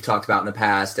that we've talked about in the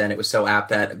past, and it was so apt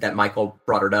that Michael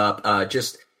brought it up.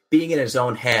 Just being in his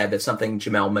own head. That's something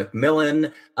Jamel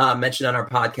McMillan mentioned on our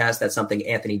podcast. That's something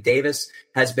Anthony Davis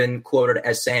has been quoted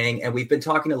as saying. And we've been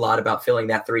talking a lot about filling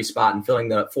that 3 spot and filling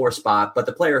the 4 spot. But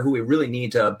the player who we really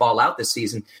need to ball out this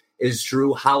season is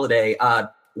Drew Holiday.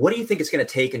 What do you think it's going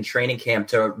to take in training camp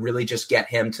to really just get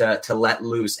him to let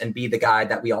loose and be the guy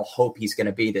that we all hope he's going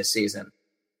to be this season?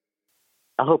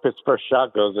 I hope his first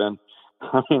shot goes in.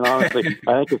 I mean, honestly,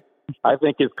 I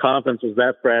think his confidence was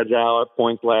that fragile at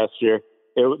points last year.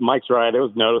 Mike's right. It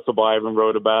was noticeable. I even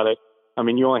wrote about it. I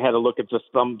mean, you only had to look at just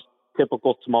some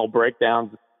typical small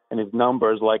breakdowns in his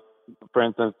numbers, like, for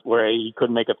instance, where he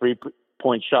couldn't make a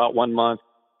 3-point shot one month.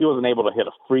 He wasn't able to hit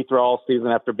a free throw all season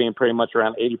after being pretty much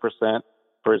around 80%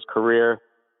 for his career.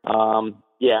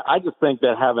 I just think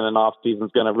that having an off season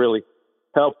is going to really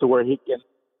help to where he can,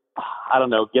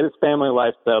 get his family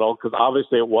life settled, because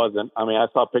obviously it wasn't. I mean, I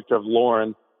saw a picture of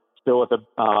Lauren still with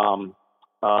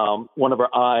one of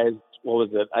her eyes. What was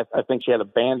it? I think she had a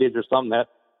bandage or something at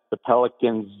the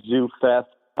Pelicans Zoo Fest,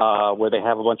 where they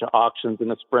have a bunch of auctions in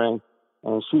the spring.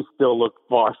 And she still looked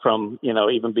far from,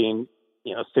 even being,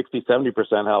 60,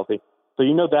 70% healthy. So,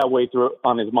 that way through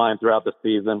on his mind throughout the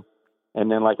season. And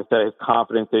then, like I said, his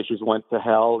confidence issues went to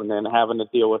hell, and then having to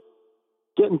deal with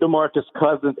getting DeMarcus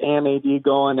Cousins and AD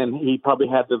going, and he probably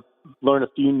had to learn a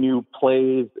few new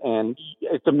plays. And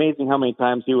it's amazing how many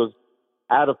times he was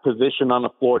out of position on the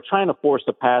floor, trying to force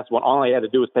a pass when all he had to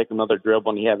do was take another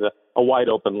dribble, and he had a wide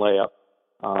open layup,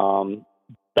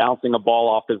 bouncing a ball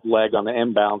off his leg on the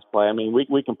inbounds play. I mean,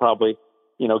 we can probably,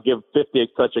 give 50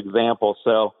 such examples.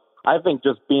 So I think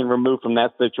just being removed from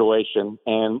that situation,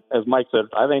 and as Mike said,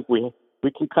 I think we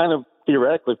can kind of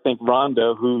theoretically think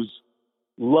Rondo,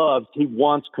 he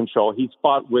wants control. He's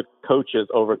fought with coaches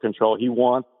over control. He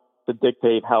wants to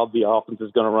dictate how the offense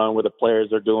is going to run, what the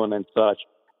players are doing and such.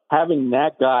 Having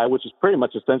that guy, which is pretty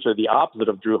much essentially the opposite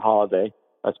of Drew Holiday,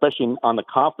 especially on the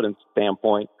confidence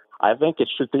standpoint, I think it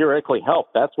should theoretically help.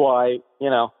 That's why,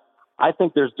 I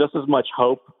think there's just as much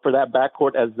hope for that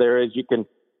backcourt as there is. You can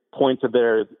point to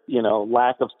their,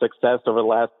 lack of success over the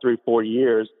last 3-4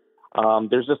 years.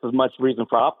 There's just as much reason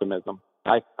for optimism.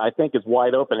 I think it's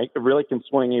wide open. It really can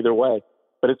swing either way,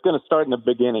 but it's going to start in the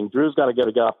beginning. Drew's got to get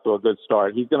off to a good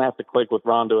start. He's going to have to click with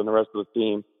Rondo and the rest of the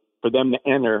team for them to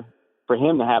enter, for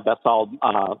him to have that solid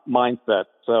mindset.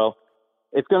 So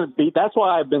it's going to be, that's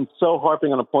why I've been so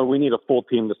harping on the point we need a full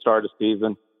team to start a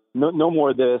season. No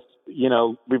more of this.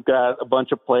 We've got a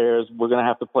bunch of players. We're going to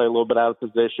have to play a little bit out of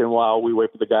position while we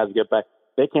wait for the guys to get back.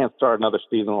 They can't start another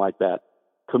season like that.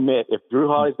 Commit. If Drew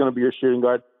Holiday's going to be your shooting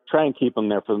guard, try and keep him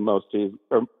there for most of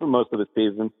the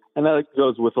season. And that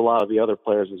goes with a lot of the other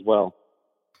players as well.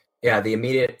 Yeah, the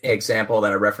immediate example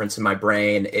that I referenced in my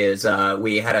brain is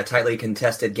we had a tightly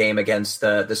contested game against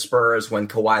the Spurs when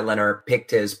Kawhi Leonard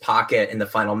picked his pocket in the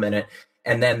final minute.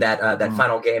 And then that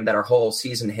final game that our whole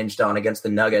season hinged on against the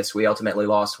Nuggets, we ultimately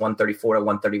lost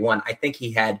 134-131. I think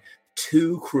he had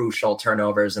 2 crucial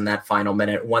turnovers in that final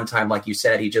minute. One time, like you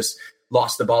said, he just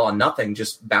lost the ball on nothing,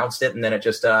 just bounced it, and then it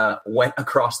just went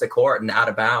across the court and out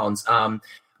of bounds.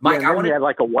 Mike, he had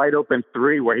like a wide open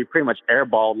 3 where he pretty much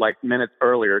airballed like minutes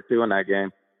earlier too in that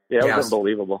game. Yeah, it was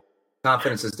unbelievable.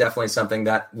 Confidence is definitely something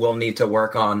that we'll need to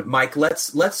work on. Mike,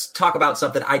 let's talk about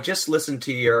something. I just listened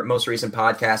to your most recent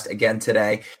podcast again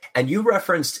today, and you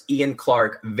referenced Ian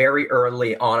Clark very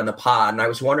early on in the pod, and I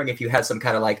was wondering if you had some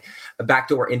kind of like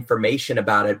backdoor information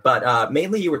about it. But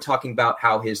mainly you were talking about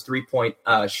how his 3-point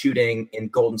shooting in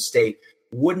Golden State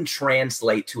wouldn't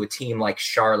translate to a team like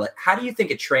Charlotte. How do you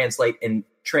think it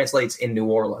translates in New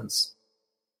Orleans?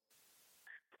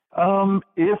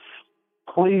 If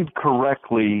played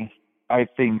correctly, I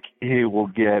think he will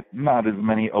get not as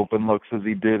many open looks as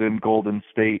he did in Golden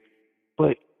State.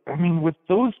 But, I mean, with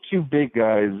those 2 big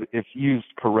guys, if used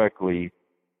correctly,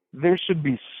 there should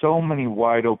be so many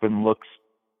wide open looks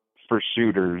for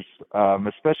shooters,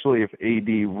 especially if AD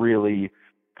really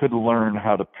could learn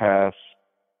how to pass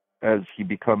as he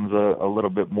becomes a little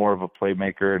bit more of a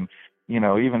playmaker and,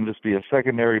 even just be a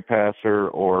secondary passer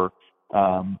or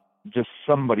just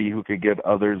somebody who could get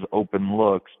others open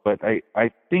looks. But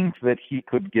I think that he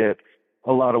could get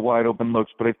a lot of wide open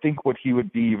looks, but I think what he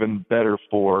would be even better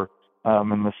for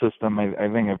in the system, I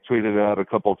think I've tweeted it out a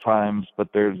couple times, but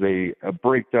there's a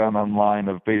breakdown online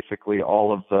of basically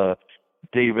all of the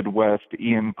David West,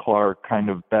 Ian Clark kind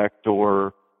of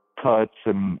backdoor cuts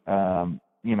and,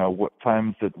 what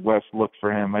times that West looked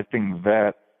for him. I think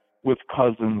that with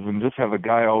Cousins and just have a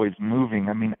guy always moving.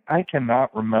 I mean, I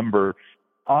cannot remember.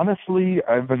 Honestly,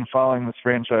 I've been following this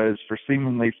franchise for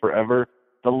seemingly forever.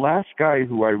 The last guy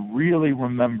who I really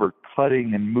remember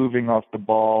cutting and moving off the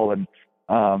ball and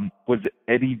was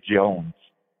Eddie Jones.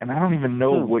 And I don't even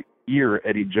know what year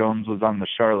Eddie Jones was on the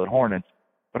Charlotte Hornets,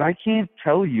 but I can't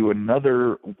tell you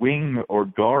another wing or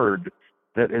guard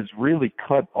that has really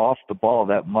cut off the ball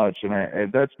that much.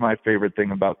 And that's my favorite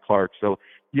thing about Clark. So,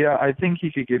 yeah, I think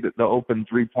he could get the open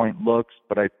three-point looks,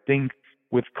 but I think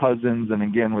with Cousins and,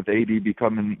 again, with AD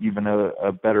becoming even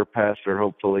a better passer,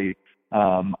 hopefully,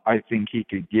 I think he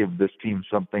could give this team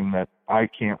something that I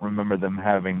can't remember them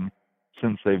having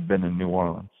since they've been in New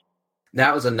Orleans.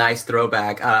 That was a nice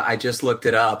throwback. I just looked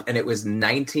it up, and it was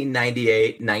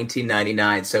 1998,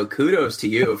 1999. So kudos to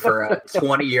you for a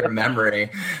 20-year memory.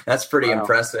 That's pretty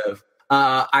impressive.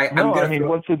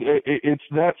 It's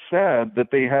that sad that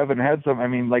they haven't had some. I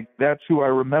mean, like, that's who I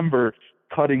remember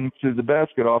cutting to the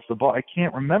basket off the ball. I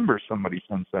can't remember somebody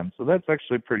since then. So that's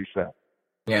actually pretty sad.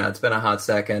 Yeah, it's been a hot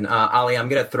second. Ollie, I'm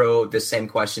going to throw this same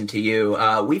question to you.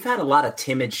 We've had a lot of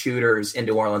timid shooters in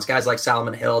New Orleans, guys like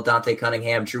Solomon Hill, Dante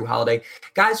Cunningham, Drew Holiday,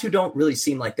 guys who don't really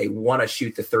seem like they want to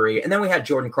shoot the three. And then we had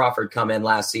Jordan Crawford come in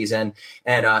last season,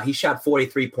 and he shot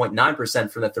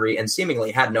 43.9% from the three and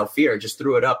seemingly had no fear, just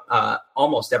threw it up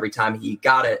almost every time he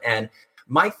got it. And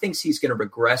Mike thinks he's going to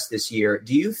regress this year.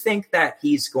 Do you think that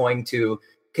he's going to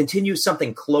continue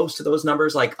something close to those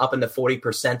numbers, like up in the 40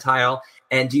 percentile?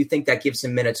 And do you think that gives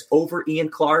him minutes over Ian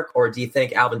Clark, or do you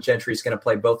think Alvin Gentry is going to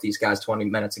play both these guys 20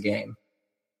 minutes a game?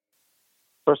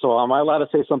 First of all, am I allowed to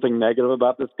say something negative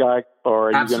about this guy,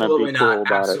 or are you going to be cool about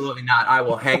it? Absolutely not. I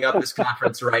will hang up this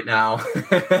conference right now. Go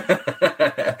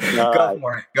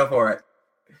for it.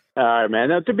 All right, man.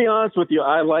 Now, to be honest with you,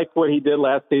 I like what he did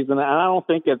last season, and I don't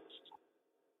think it's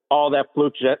all that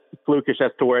flukish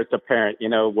as to where it's apparent,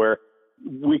 where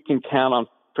we can count on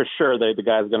for sure that the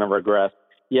guy's going to regress.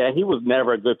 Yeah, he was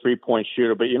never a good three-point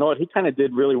shooter, but you know what? He kind of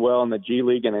did really well in the G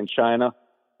League and in China.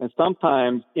 And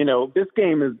sometimes, this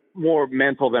game is more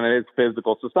mental than it is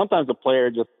physical. So sometimes a player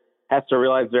just has to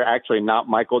realize they're actually not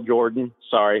Michael Jordan.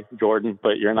 Sorry, Jordan,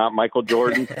 but you're not Michael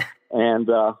Jordan. And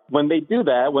when they do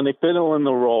that, when they fiddle in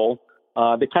the role,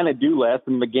 they kind of do less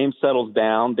and the game settles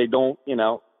down. They don't,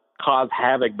 cause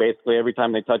havoc basically every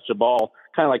time they touch the ball.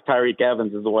 Kind of like Tyreek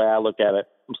Evans is the way I look at it.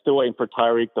 I'm still waiting for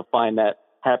Tyreek to find that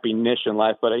happy niche in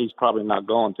life, but he's probably not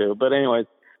going to. But anyways,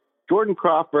 Jordan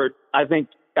Crawford, I think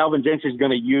Alvin Gentry is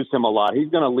going to use him a lot. He's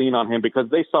going to lean on him because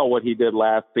they saw what he did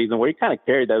last season where he kind of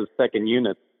carried those second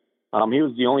units. He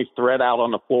was the only threat out on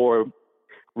the floor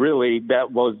really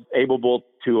that was able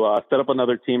to set up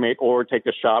another teammate or take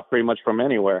a shot pretty much from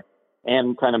anywhere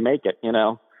and kind of make it,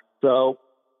 So,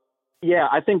 yeah,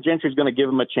 I think Gentry's going to give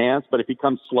him a chance, but if he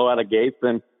comes slow out of gates,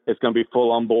 then it's going to be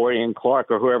full on Borey and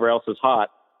Clark or whoever else is hot.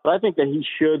 But I think that he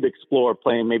should explore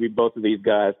playing maybe both of these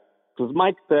guys. Because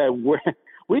Mike said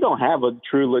we don't have a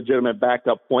true legitimate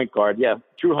backup point guard. Yeah,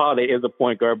 Drew Holiday is a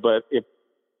point guard, but if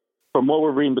from what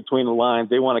we're reading between the lines,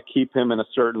 they want to keep him in a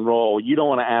certain role. You don't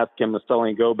want to ask him to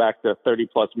suddenly go back to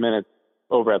 30-plus minutes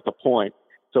over at the point.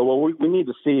 So what we need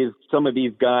to see is some of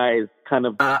these guys kind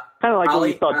of like when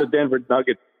we thought the Denver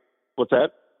Nuggets. What's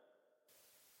that?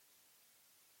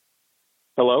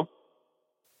 Hello?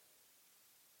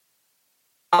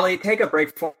 Ollie, take a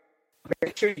break.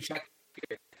 Make sure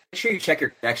you check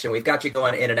your connection. We've got you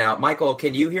going in and out. Michael,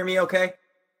 can you hear me okay?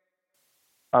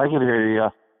 I can hear you, yeah.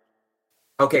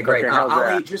 Okay, great. Okay,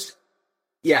 Ollie,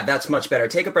 that's much better.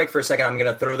 Take a break for a second. I'm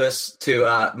going to throw this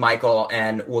to Michael,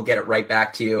 and we'll get it right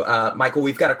back to you. Michael,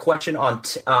 we've got a question on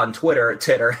Twitter,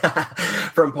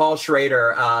 from Paul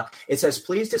Schrader. It says,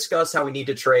 please discuss how we need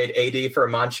to trade AD for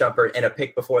Iman Shumpert and a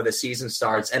pick before the season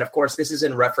starts. And, of course, this is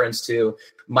in reference to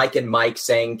Mike and Mike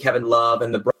saying Kevin Love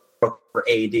and the Brook for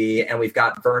AD. And we've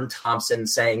got Vern Thompson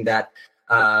saying that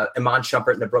Iman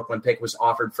Shumpert and the Brooklyn pick was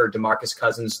offered for DeMarcus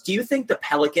Cousins. Do you think the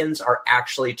Pelicans are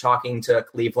actually talking to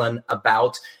Cleveland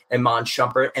about Iman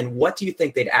Shumpert, and what do you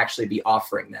think they'd actually be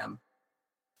offering them?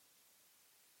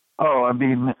 Oh, I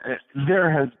mean,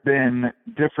 there has been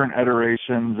different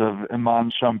iterations of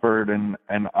Iman Shumpert and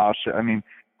Asha. I mean,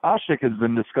 Ashik has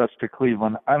been discussed to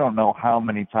Cleveland I don't know how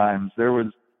many times. There was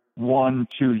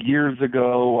 1-2 years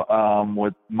ago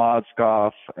with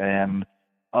Mozgov and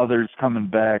others coming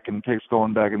back and picks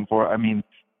going back and forth. I mean,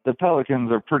 the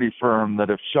Pelicans are pretty firm that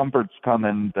if Shumpert's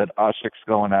coming, that Ashik's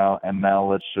going out, and now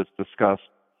let's just discuss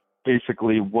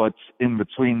basically what's in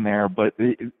between there. But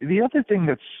the other thing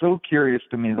that's so curious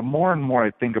to me, the more and more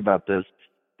I think about this,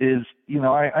 is,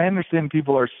 I understand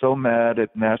people are so mad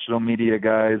at national media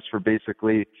guys for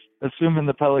basically assuming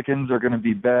the Pelicans are going to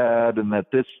be bad and that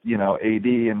this, AD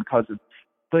and Cousins.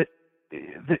 But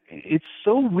it's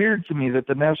so weird to me that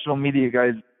the national media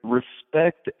guys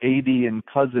respect AD and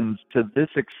Cousins to this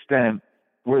extent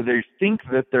where they think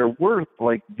that they're worth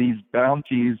like these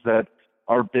bounties that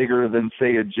are bigger than,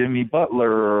 say, a Jimmy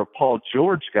Butler or a Paul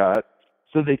George got.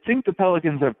 So they think the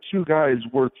Pelicans have two guys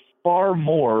worth far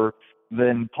more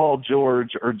than Paul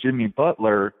George or Jimmy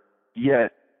Butler,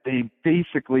 yet they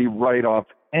basically write off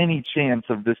any chance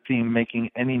of this team making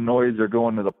any noise or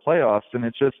going to the playoffs. And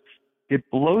it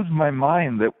blows my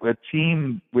mind that a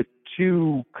team with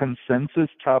two consensus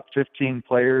top 15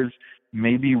 players,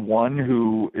 maybe one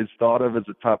who is thought of as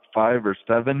a top 5 or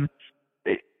 7,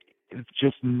 it's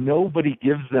just nobody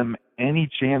gives them any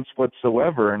chance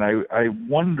whatsoever. And I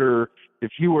wonder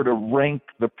if you were to rank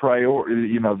the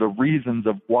the reasons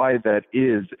of why that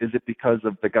is it because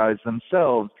of the guys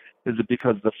themselves? Is it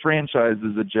because the franchise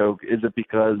is a joke? Is it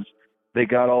because they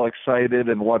got all excited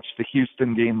and watched the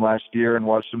Houston game last year and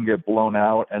watched them get blown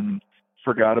out and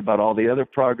forgot about all the other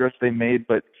progress they made?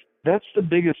 But that's the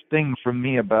biggest thing for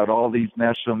me about all these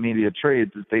national media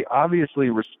trades is they obviously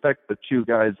respect the two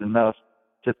guys enough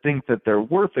to think that they're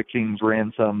worth a king's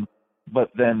ransom, but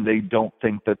then they don't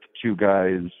think that the two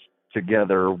guys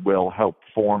together will help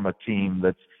form a team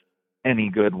that's any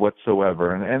good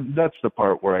whatsoever. And that's the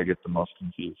part where I get the most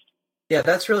confused. Yeah,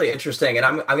 that's really interesting. And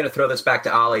I'm going to throw this back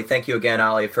to Ollie. Thank you again,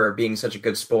 Ollie, for being such a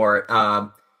good sport.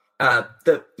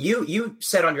 You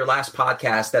said on your last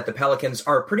podcast that the Pelicans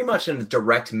are pretty much in a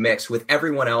direct mix with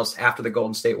everyone else after the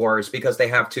Golden State Warriors because they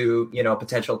have two,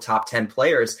 potential top 10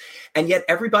 players. And yet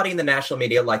everybody in the national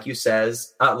media, like you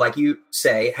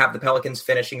say, have the Pelicans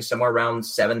finishing somewhere around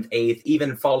 7th, 8th,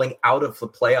 even falling out of the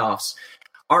playoffs.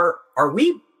 Are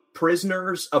we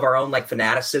prisoners of our own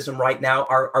fanaticism right now?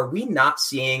 Are we not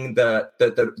seeing the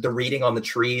reading on the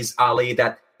trees, Ollie,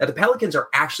 that the Pelicans are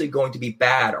actually going to be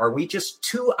bad? Are we just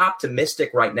too optimistic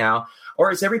right now,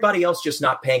 or is everybody else just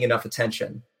not paying enough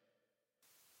attention?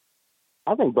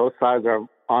 I think both sides are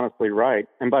honestly right.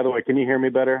 And by the way, can you hear me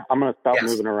better? I'm going to stop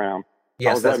moving around. Yes,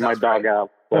 I was letting my dog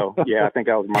out. So yeah, I think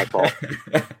that was my fault.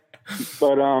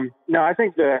 But no, I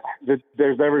think that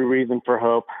there's every reason for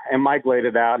hope. And Mike laid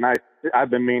it out, and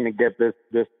I've been meaning to get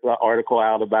this article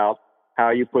out about how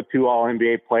you put two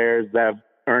All-NBA players that have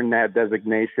earned that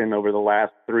designation over the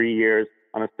last 3 years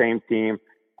on the same team.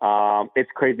 It's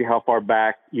crazy how far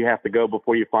back you have to go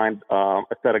before you find a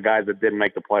set of guys that didn't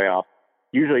make the playoffs.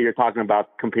 Usually you're talking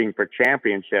about competing for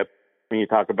championships when you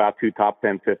talk about two top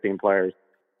 10, 15 players.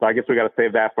 So I guess we got to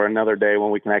save that for another day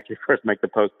when we can actually first make the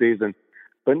postseason.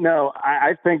 But no,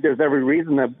 I think there's every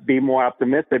reason to be more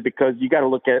optimistic because you got to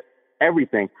look at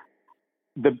everything.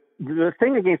 The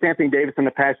thing against Anthony Davis in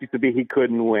the past used to be he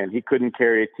couldn't win. He couldn't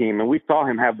carry a team. And we saw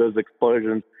him have those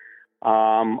explosions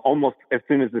almost as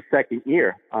soon as the second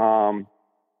year.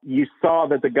 You saw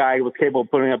that the guy was capable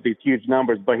of putting up these huge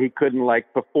numbers, but he couldn't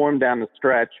perform down the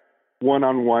stretch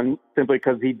one-on-one simply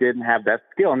because he didn't have that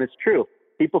skill. And it's true.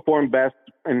 He performed best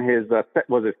in his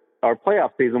our playoff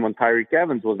season when Tyreek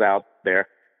Evans was out there.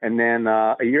 And then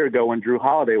a year ago when Drew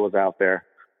Holiday was out there.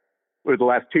 Or the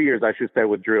last 2 years, I should say,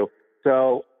 with Drew.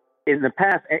 So in the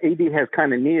past, AD has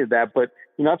kind of needed that. But,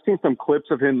 I've seen some clips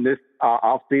of him this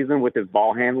offseason with his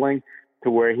ball handling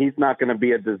to where he's not going to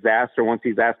be a disaster once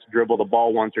he's asked to dribble the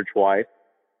ball once or twice.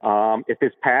 If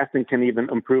his passing can even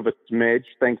improve a smidge,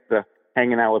 thanks to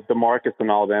hanging out with DeMarcus and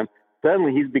all them,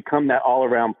 suddenly he's become that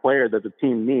all-around player that the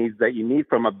team needs, that you need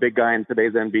from a big guy in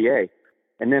today's NBA.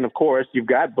 And then, of course, you've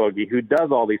got Boogie, who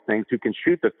does all these things, who can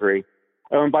shoot the three.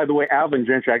 Oh, and by the way, Alvin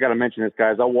Gentry, I got to mention this,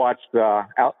 guys. I watched Scott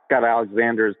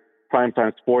Alexander's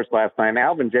Primetime Sports last night, and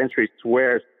Alvin Gentry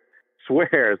swears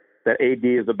that AD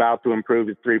is about to improve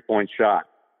his three-point shot.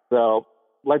 So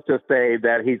let's just say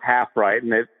that he's half right,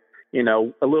 and it's,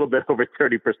 a little bit over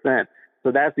 30%.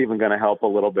 So that's even going to help a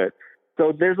little bit.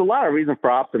 So there's a lot of reason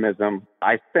for optimism,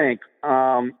 I think.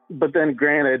 But then,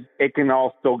 granted, it can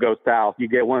all still go south. You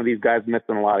get one of these guys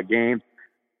missing a lot of games,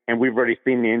 and we've already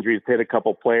seen the injuries hit a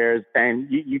couple players, and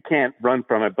you can't run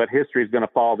from it. But history is going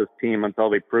to follow this team until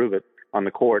they prove it on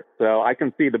the court. So I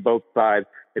can see both sides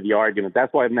of the argument.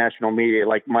 That's why the national media,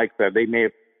 like Mike said, they may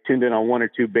have tuned in on one or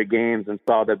two big games and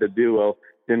saw that the duo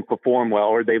didn't perform well,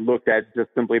 or they looked at just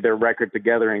simply their record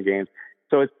together in games.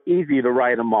 So it's easy to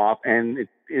write them off, and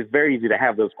it's very easy to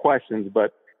have those questions.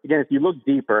 But again, if you look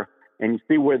deeper and you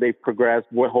see where they've progressed,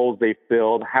 what holes they've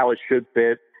filled, how it should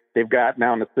fit, they've got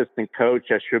now an assistant coach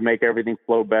that should make everything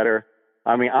flow better.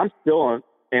 I mean, I'm still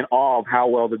in awe of how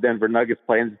well the Denver Nuggets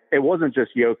play. And it wasn't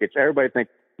just Jokic. Everybody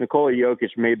thinks Nikola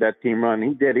Jokic made that team run.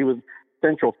 He did. He was a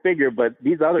central figure, but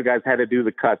these other guys had to do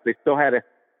the cuts. They still had to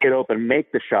get open,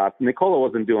 make the shots. Nikola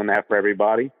wasn't doing that for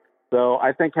everybody. So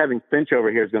I think having Finch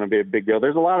over here is going to be a big deal.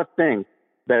 There's a lot of things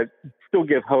that still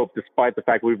give hope, despite the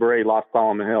fact we've already lost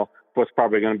Solomon Hill for what's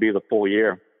probably going to be the full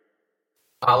year.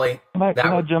 Ollie, can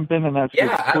I jump in and ask you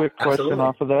a quick question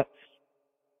off of that?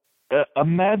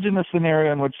 Imagine a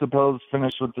scenario in which the Pels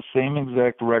finish with the same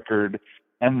exact record,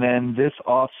 and then this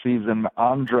offseason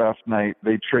on draft night,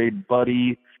 they trade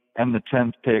Buddy and the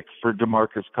 10th pick for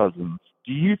DeMarcus Cousins.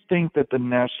 Do you think that the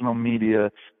national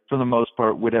media, for the most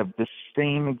part, would have the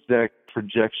same exact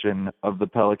projection of the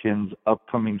Pelicans'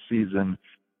 upcoming season,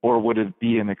 or would it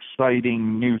be an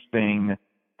exciting new thing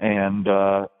and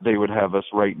they would have us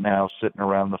right now sitting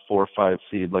around the 4 or 5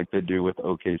 seed like they do with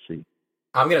OKC?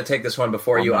 I'm going to take this one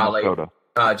before you, Ollie,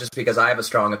 just because I have a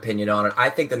strong opinion on it. I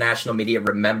think the national media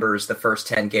remembers the first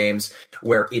 10 games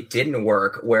where it didn't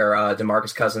work, where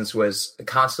DeMarcus Cousins was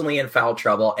constantly in foul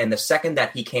trouble. And the second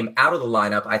that he came out of the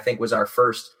lineup, I think was our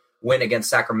first win against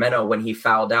Sacramento when he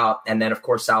fouled out. And then, of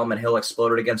course, Solomon Hill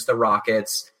exploded against the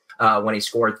Rockets when he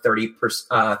scored 30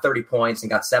 points and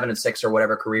got 7 and 6 or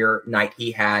whatever career night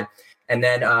he had. And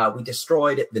then we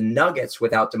destroyed the Nuggets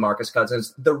without DeMarcus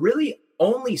Cousins. The really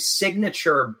only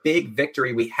signature big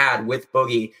victory we had with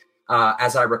Boogie,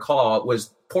 as I recall,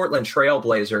 was Portland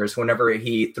Trailblazers whenever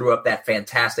he threw up that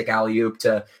fantastic alley-oop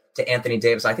to Anthony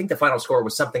Davis. I think the final score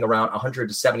was something around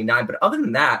 100-79. But other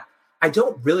than that, I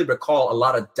don't really recall a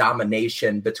lot of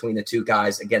domination between the two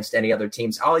guys against any other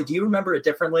teams. Ollie, do you remember it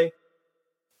differently?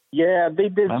 Yeah, they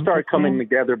did start coming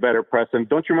together better, Preston.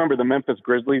 Don't you remember the Memphis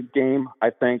Grizzlies game?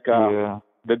 I think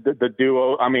the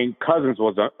duo, I mean, Cousins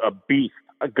was a beast.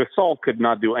 Gasol could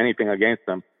not do anything against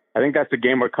them. I think that's the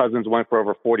game where Cousins went for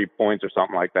over 40 points or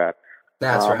something like that.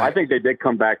 That's right. I think they did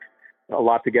come back a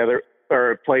lot together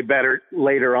or play better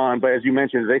later on. But as you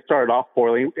mentioned, they started off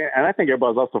poorly. And I think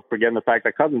everybody's also forgetting the fact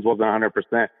that Cousins wasn't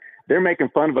 100%. They're making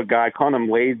fun of a guy, calling him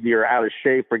lazy or out of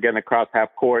shape for getting across half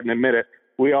court. And admit it,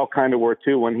 we all kind of were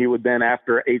too when he would then,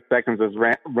 after 8 seconds is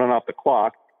run off the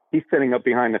clock, he's sitting up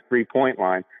behind the 3-point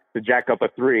line to jack up a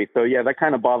three. So, yeah, that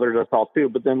kind of bothered us all too.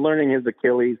 But then learning his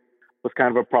Achilles was kind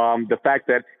of a problem. The fact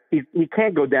that he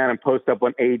can't go down and post up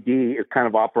when AD is kind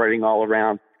of operating all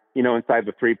around, inside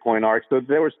the 3-point arc. So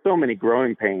there were so many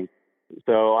growing pains.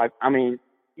 So, I mean,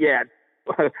 yeah,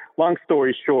 long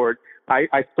story short,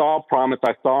 I saw promise.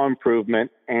 I saw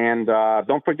improvement. And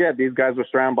don't forget, these guys were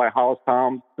surrounded by Hollis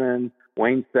Thompson,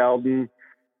 Wayne Selden,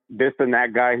 this and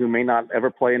that guy who may not ever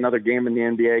play another game in the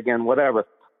NBA again, whatever.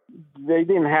 They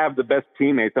didn't have the best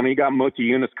teammates. I mean, you got Moti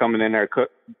Yunus coming in there.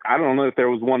 I don't know if there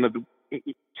was one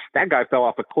that guy fell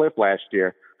off a cliff last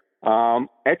year.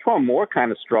 Etwan Moore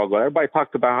kind of struggled. Everybody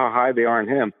talked about how high they are in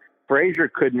him. Frazier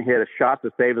couldn't hit a shot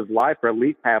to save his life for at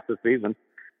least half the season.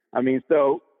 I mean,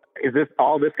 so is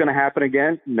all this going to happen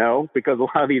again? No, because a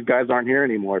lot of these guys aren't here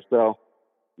anymore. So,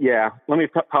 yeah, let me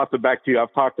toss it back to you.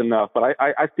 I've talked enough, but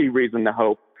I see reason to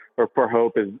hope. Or for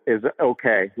hope is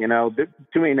okay.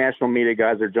 Too many national media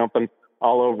guys are jumping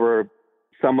all over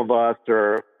some of us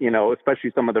or,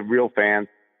 especially some of the real fans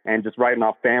and just writing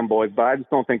off fanboys. But I just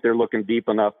don't think they're looking deep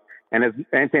enough. And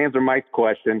to answer Mike's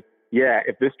question, yeah,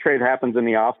 if this trade happens in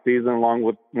the offseason along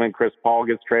with when Chris Paul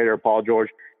gets traded or Paul George,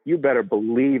 you better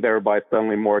believe everybody's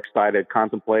suddenly more excited,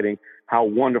 contemplating how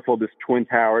wonderful this Twin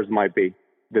Towers might be,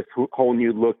 this whole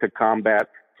new look to combat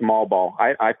small ball.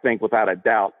 I think without a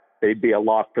doubt, they'd be a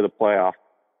lock for the playoff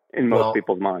in most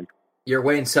people's minds. Your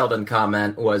Wayne Selden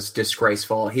comment was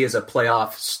disgraceful. He is a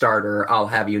playoff starter, I'll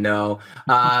have you know.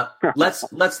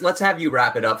 Let's have you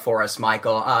wrap it up for us,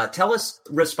 Michael.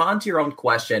 Respond to your own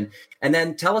question, and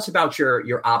then tell us about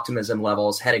your optimism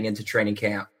levels heading into training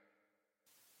camp.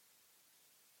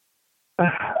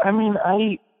 I mean,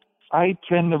 I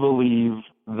tend to believe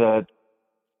that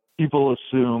people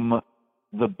assume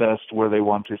the best where they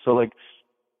want to. So,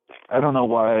 I don't know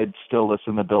why I'd still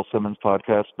listen to Bill Simmons'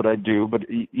 podcast, but I do. But,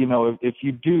 if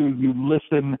you do, you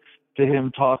listen to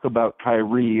him talk about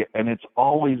Kyrie, and it's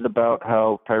always about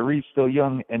how Kyrie's still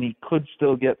young and he could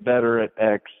still get better at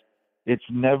X. It's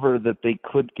never that they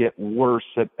could get worse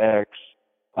at X.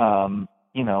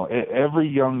 Every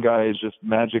young guy is just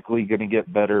magically going to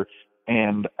get better.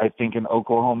 And I think in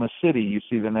Oklahoma City, you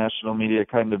see the national media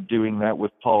kind of doing that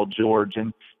with Paul George.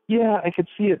 And yeah, I could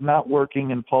see it not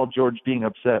working and Paul George being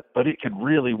upset, but it could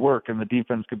really work and the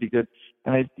defense could be good.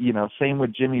 And same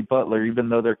with Jimmy Butler, even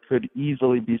though there could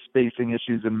easily be spacing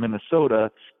issues in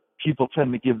Minnesota, people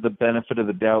tend to give the benefit of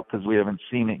the doubt because we haven't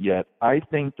seen it yet. I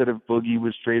think that if Boogie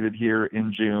was traded here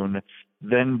in June,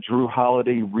 then Drew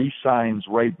Holiday re-signs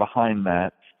right behind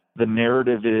that. The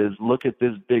narrative is, look at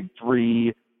this big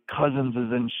three. Cousins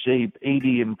is in shape. AD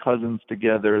and Cousins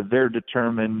together. They're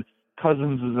determined.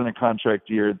 Cousins is in a contract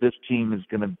year. This team is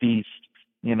going to beast.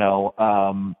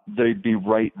 They'd be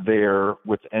right there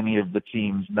with any of the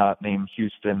teams not named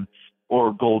Houston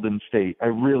or Golden State. I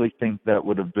really think that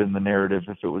would have been the narrative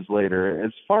if it was later.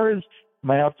 As far as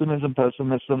my optimism,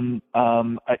 pessimism,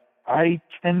 I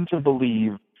tend to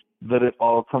believe that it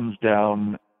all comes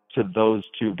down to those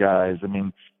two guys. I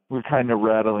mean, we're kind of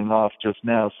rattling off just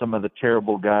now some of the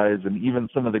terrible guys and even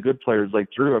some of the good players like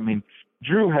Drew. I mean,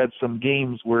 Drew had some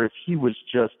games where if he was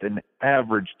just an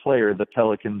average player, the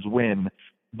Pelicans win.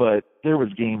 But there was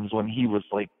games when he was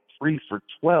like 3 for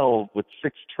 12 with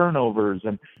 6 turnovers.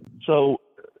 And so,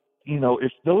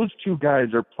 if those two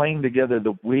guys are playing together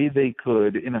the way they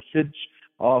could in a Fitch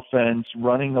offense,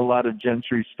 running a lot of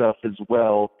Gentry stuff as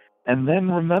well, and then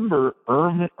remember,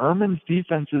 Erman's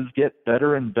defenses get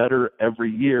better and better every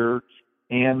year,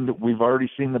 and we've already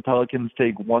seen the Pelicans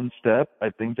take one step. I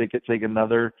think they could take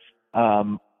another.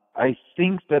 I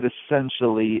think that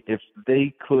essentially if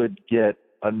they could get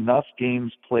enough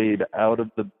games played out of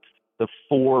the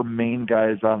 4 main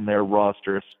guys on their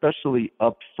roster, especially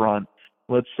up front,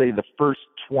 let's say the first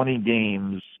 20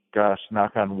 games, gosh,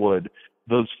 knock on wood,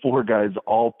 those 4 guys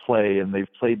all play and they've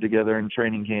played together in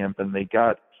training camp and they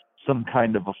got some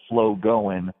kind of a flow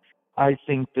going. I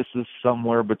think this is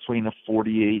somewhere between a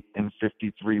 48 and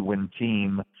 53 win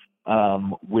team,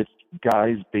 with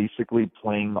guys basically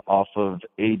playing off of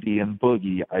AD and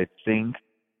Boogie. I think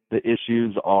the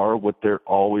issues are what they're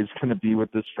always going to be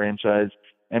with this franchise,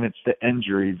 and it's the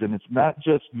injuries. And it's not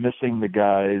just missing the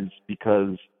guys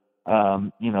because,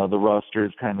 the roster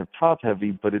is kind of top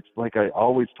heavy, but it's like I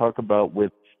always talk about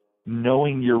with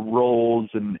knowing your roles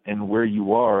and where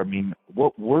you are. I mean,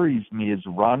 what worries me is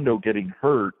Rondo getting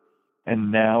hurt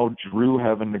and now Drew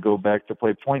having to go back to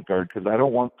play point guard because I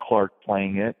don't want Clark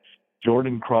playing it.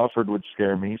 Jordan Crawford would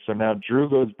scare me. So now Drew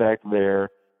goes back there,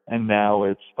 and now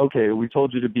it's, okay, we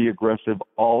told you to be aggressive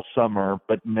all summer,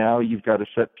 but now you've got to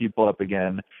set people up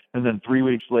again. And then 3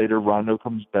 weeks later, Rondo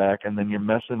comes back, and then you're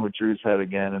messing with Drew's head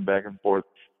again and back and forth.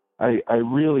 I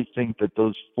really think that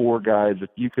those 4 guys, if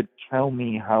you could tell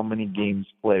me how many games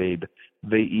played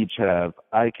they each have,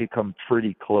 I could come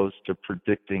pretty close to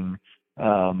predicting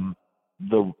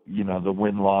the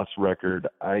win-loss record.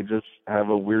 I just have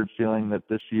a weird feeling that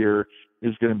this year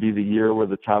is going to be the year where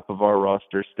the top of our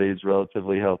roster stays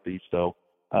relatively healthy. So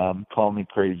call me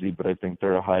crazy, but I think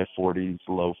they're a high 40s,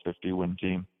 low 50 win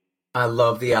team. I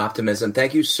love the optimism.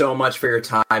 Thank you so much for your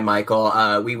time, Michael.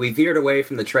 We veered away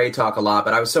from the trade talk a lot,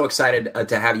 but I was so excited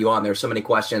to have you on. There's so many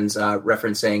questions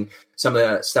referencing some of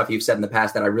the stuff you've said in the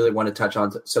past that I really want to touch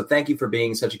on. So thank you for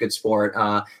being such a good sport.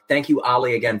 Thank you,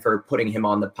 Oleh, again, for putting him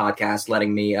on the podcast,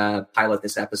 letting me pilot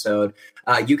this episode.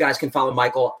 You guys can follow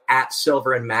Michael at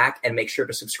Silver and Mac, and make sure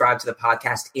to subscribe to the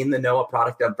podcast In the Know, a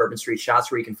product of Bourbon Street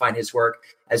Shots, where you can find his work,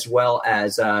 as well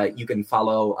as you can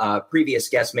follow previous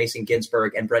guests, Mason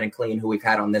Ginsberg and Brendan Clean, who we've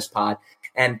had on this pod.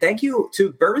 And thank you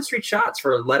to Bourbon Street Shots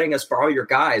for letting us borrow your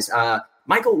guys.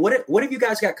 Michael, what have you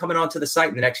guys got coming onto the site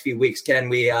in the next few weeks? Can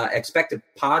we expect a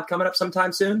pod coming up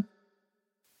sometime soon?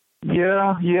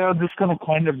 Yeah, just going to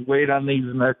kind of wait on these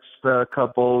next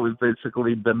couple. We've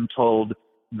basically been told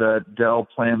that Dell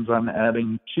plans on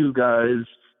adding 2 guys.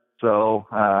 So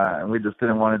we just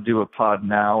didn't want to do a pod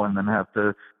now and then have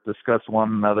to discuss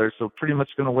one another. So pretty much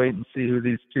going to wait and see who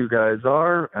these 2 guys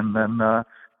are, and then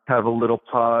have a little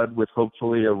pod with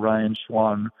hopefully a Ryan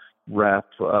Schwan wrap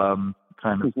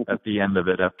kind of at the end of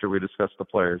it after we discuss the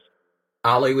players.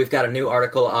 Oleh, we've got a new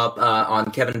article up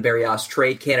on Kevin Berrios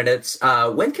trade candidates.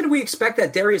 When can we expect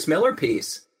that Darius Miller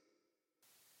piece?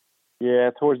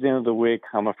 Yeah, towards the end of the week,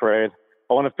 I'm afraid.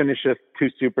 I want to finish this 2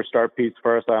 superstar piece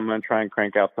first. I'm going to try and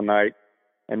crank out tonight,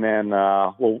 and then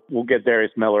we'll get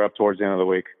Darius Miller up towards the end of the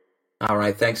week. All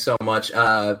right. Thanks so much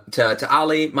to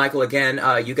Ali, Michael, again.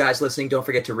 You guys listening, don't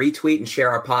forget to retweet and share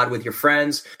our pod with your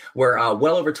friends. We're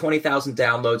well over 20,000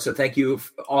 downloads. So thank you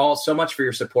all so much for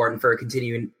your support and for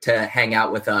continuing to hang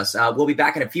out with us. We'll be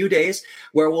back in a few days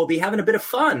where we'll be having a bit of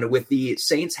fun with the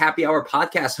Saints Happy Hour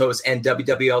podcast host and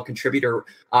WWL contributor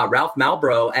Ralph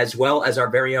Malbrough, as well as our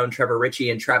very own Trevor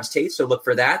Ritchie and Travis Tate. So look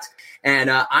for that.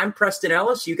 And I'm Preston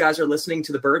Ellis. You guys are listening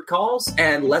to the Bird Calls,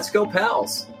 and let's go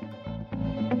Pels.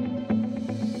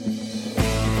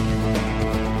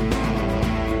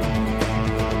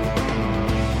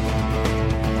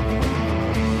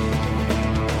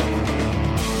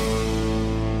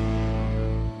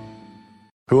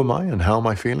 Who am I and how am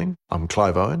I feeling? I'm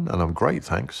Clive Owen and I'm great,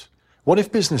 thanks. What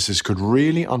if businesses could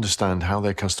really understand how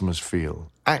their customers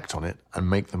feel, act on it, and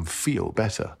make them feel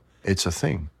better? It's a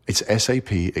thing. It's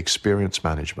SAP Experience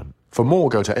Management. For more,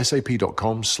 go to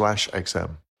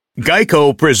sap.com/XM.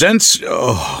 Geico presents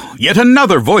yet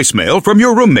another voicemail from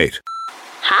your roommate.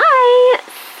 Hi!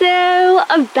 So,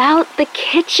 about the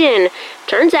kitchen.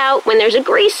 Turns out when there's a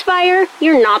grease fire,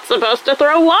 you're not supposed to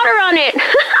throw water on it.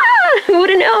 Who would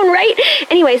have known, right?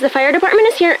 Anyways, the fire department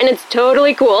is here and it's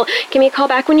totally cool. Give me a call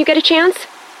back when you get a chance.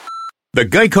 The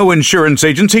Geico Insurance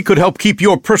Agency could help keep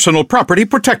your personal property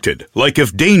protected, like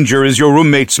if danger is your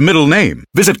roommate's middle name.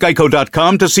 Visit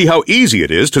geico.com to see how easy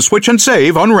it is to switch and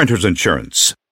save on renter's insurance.